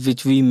entities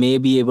which we may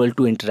be able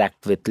to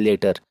interact with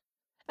later.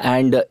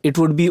 And it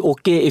would be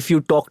okay if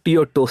you talk to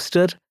your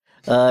toaster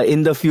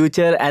in the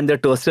future and the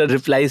toaster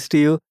replies to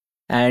you.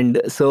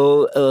 And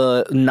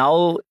so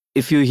now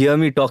if you hear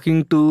me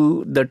talking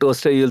to the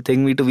toaster, you'll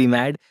think me to be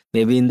mad.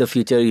 Maybe in the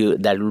future,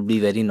 that would be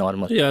very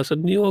normal. Yeah, so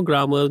newer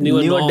grammars,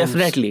 newer norms.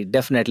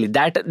 Definitely.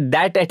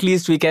 That at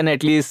least we can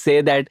at least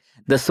say that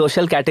the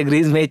social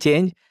categories may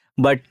change,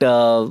 but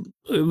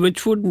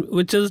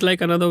which is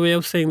like another way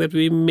of saying that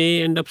we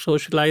may end up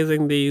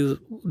socializing the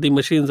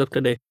machines of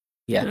today.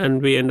 Yeah.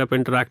 And we end up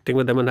interacting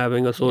with them and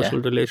having a social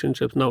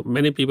relationships. Now,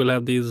 many people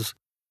have these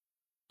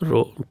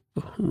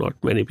not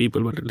many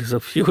people, but at least a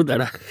few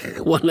that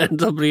one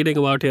ends up reading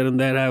about here and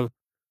there have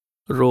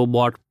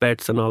robot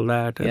pets and all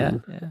that.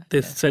 And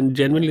they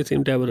genuinely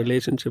seem to have a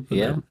relationship with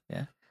them.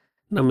 Yeah.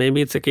 Now, maybe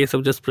it's a case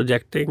of just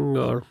projecting,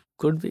 or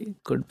could be.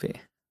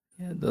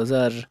 Yeah, those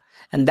are,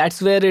 and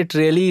that's where it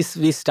really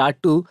we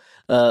start to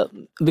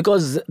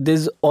because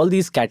there's all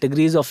these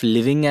categories of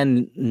living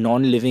and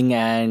non-living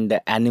and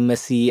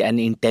animacy and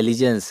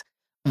intelligence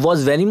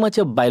was very much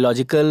a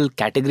biological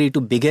category to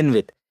begin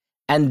with.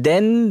 And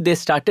then they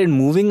started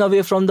moving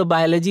away from the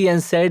biology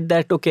and said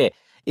that, okay,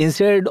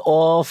 instead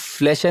of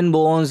flesh and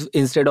bones,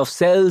 instead of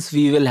cells,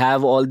 we will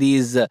have all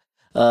these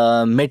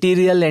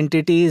material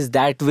entities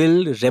that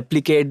will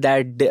replicate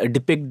that,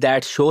 depict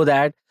that, show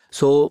that.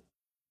 So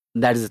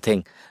that is the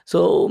thing.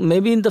 So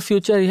maybe in the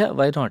future,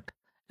 why not?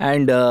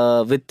 And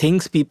with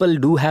things, people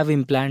do have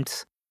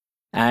implants,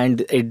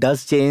 and it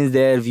does change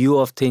their view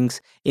of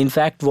things. In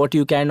fact, what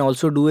you can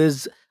also do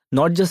is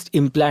not just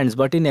implants,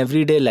 but in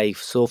everyday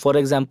life. So for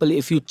example,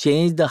 if you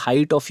change the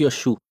height of your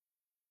shoe,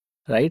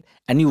 right,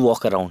 and you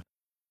walk around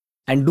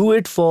and do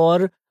it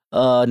for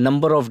a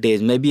number of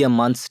days, maybe a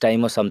month's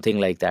time or something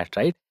like that,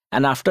 right?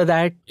 And after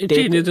that, it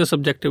changes your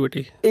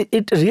subjectivity.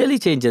 It really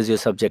changes your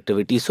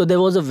subjectivity. So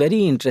there was a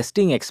very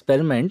interesting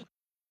experiment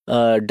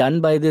done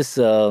by this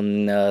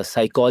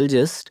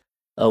psychologist.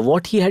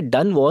 What he had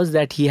done was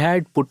that he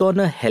had put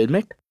on a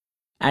helmet,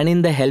 and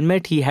in the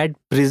helmet he had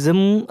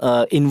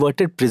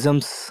inverted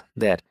prisms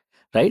there,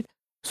 right?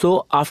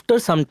 So after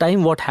some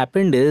time, what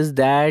happened is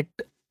that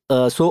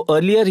so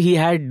earlier he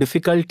had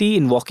difficulty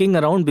in walking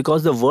around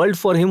because the world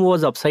for him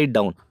was upside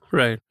down.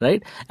 Right.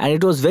 And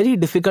it was very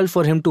difficult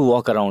for him to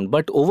walk around.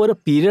 But over a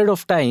period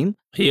of time,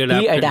 he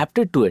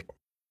adapted to it.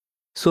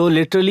 So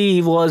literally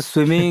he was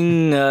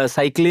swimming,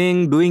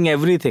 cycling, doing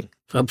everything.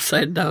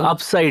 Upside down.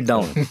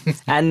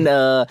 And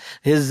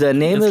his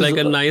name it's is... like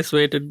a nice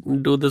way to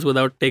do this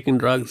without taking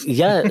drugs.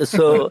 Yeah.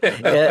 So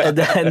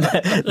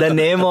the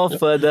name of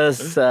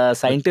the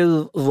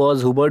scientist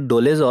was Hubert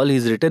Dolezal.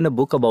 He's written a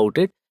book about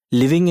it,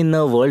 Living in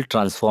a World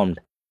Transformed.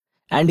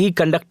 And he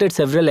conducted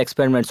several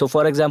experiments. So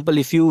for example,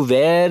 if you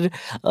wear,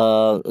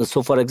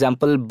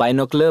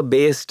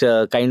 binocular-based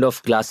kind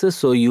of glasses,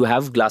 so you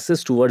have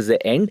glasses towards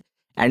the end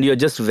and you're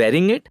just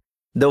wearing it,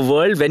 the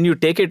world, when you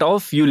take it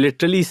off, you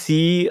literally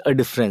see a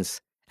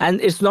difference. And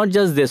it's not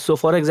just this. So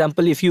for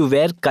example, if you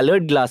wear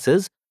colored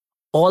glasses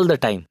all the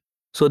time.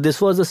 So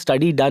this was a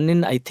study done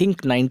in, I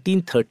think,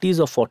 1930s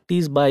or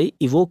 40s by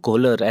Ivo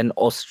Kohler, an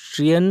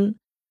Austrian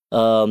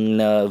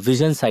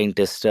vision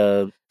scientist.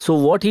 So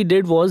what he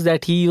did was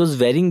that he was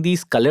wearing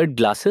these colored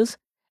glasses,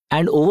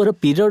 and over a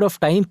period of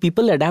time,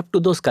 people adapt to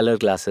those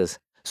colored glasses.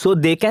 So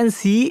they can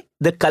see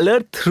the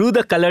color through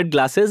the colored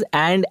glasses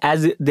and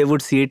as they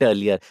would see it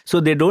earlier. So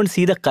they don't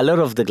see the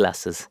color of the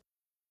glasses,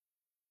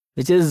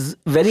 which is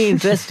very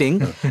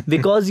interesting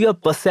because your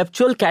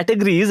perceptual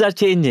categories are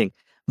changing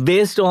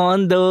based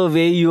on the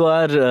way you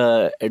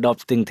are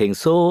adopting things.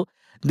 So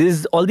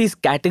all these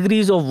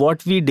categories of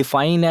what we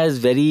define as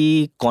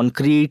very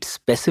concrete,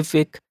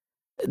 specific,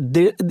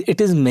 it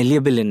is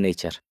malleable in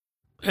nature.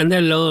 And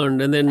they're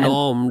learned and they're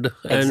normed.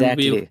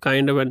 Exactly. And we've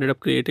kind of ended up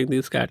creating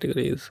these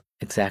categories.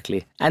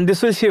 Exactly. And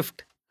this will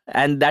shift.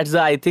 And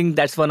I think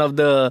that's one of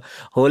the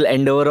whole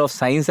endeavor of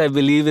science, I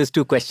believe, is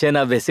to question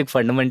our basic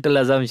fundamental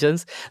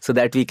assumptions so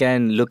that we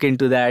can look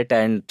into that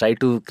and try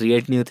to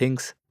create new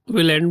things.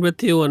 We'll end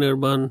with you,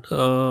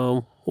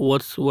 Anirban.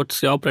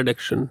 What's your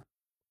prediction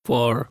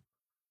for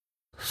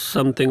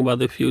something about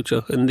the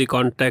future in the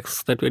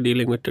context that we're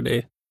dealing with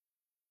today?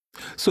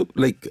 So,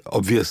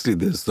 obviously,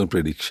 there's no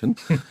prediction.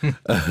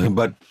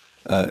 But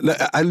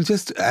I'll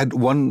just add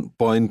one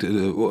point,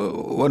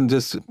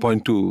 just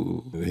point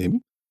to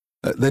him.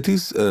 That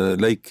is,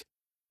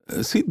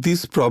 see,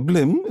 this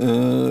problem,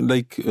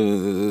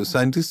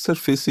 scientists are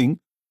facing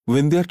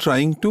when they are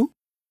trying to,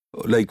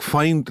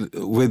 find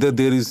whether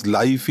there is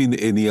life in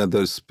any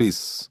other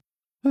space,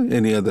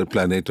 any other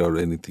planet or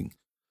anything.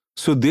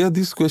 So there,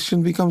 this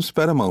question becomes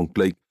paramount,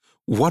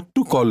 what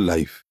to call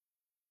life?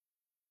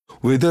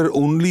 Whether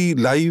only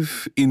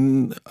life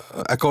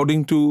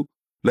according to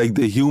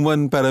the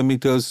human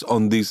parameters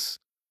on this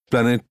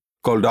planet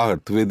called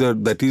Earth, whether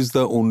that is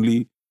the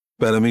only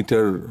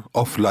parameter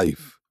of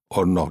life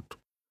or not.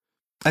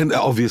 And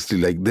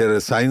obviously, there are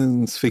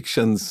science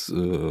fictions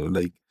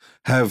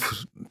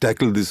have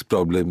tackled this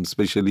problem,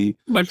 especially.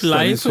 But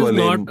life is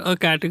not a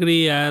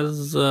category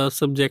as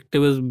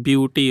subjective as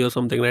beauty or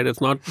something, right? It's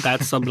not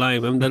that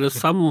sublime. I mean, there is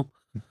some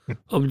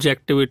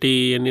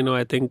objectivity, and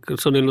I think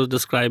Sunil was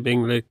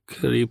describing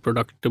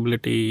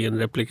reproducibility and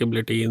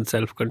replicability and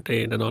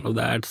self-contained and all of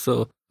that.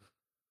 So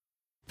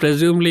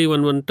presumably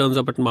when one turns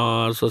up at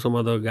Mars or some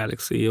other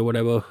galaxy or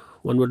whatever,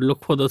 one would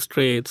look for those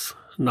traits.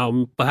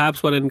 Now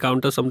perhaps one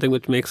encounters something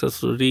which makes us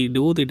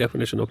redo the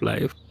definition of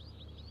life,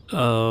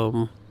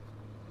 but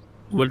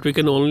we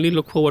can only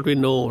look for what we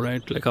know,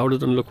 right? How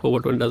does one look for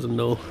what one doesn't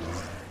know?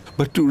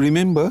 But to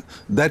remember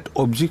that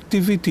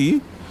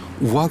objectivity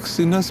works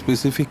in a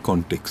specific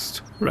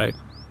context. Right.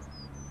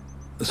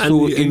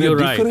 So in a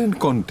different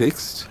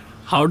context,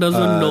 how does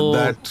one know?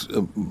 That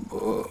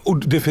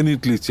would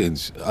definitely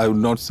change. I would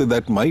not say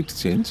that might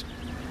change,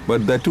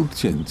 but that would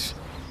change.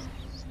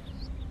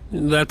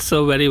 That's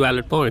a very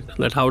valid point.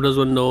 That how does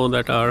one know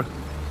that our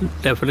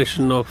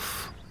definition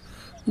of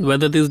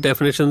whether these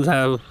definitions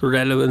have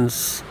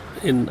relevance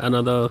in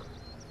another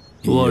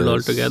world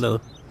altogether?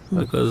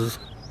 Because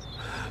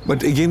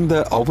but again,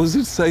 the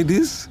opposite side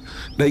is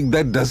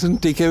that doesn't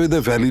take away the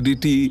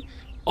validity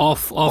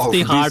of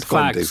the hard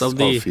facts, of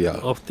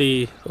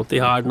the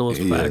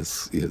hard-nosed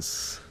facts.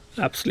 Yes.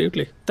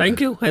 Absolutely.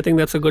 Thank you. I think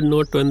that's a good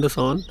note to end this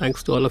on.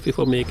 Thanks to all of you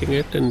for making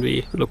it, and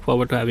we look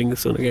forward to having you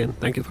soon again.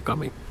 Thank you for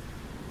coming.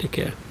 Take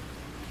care.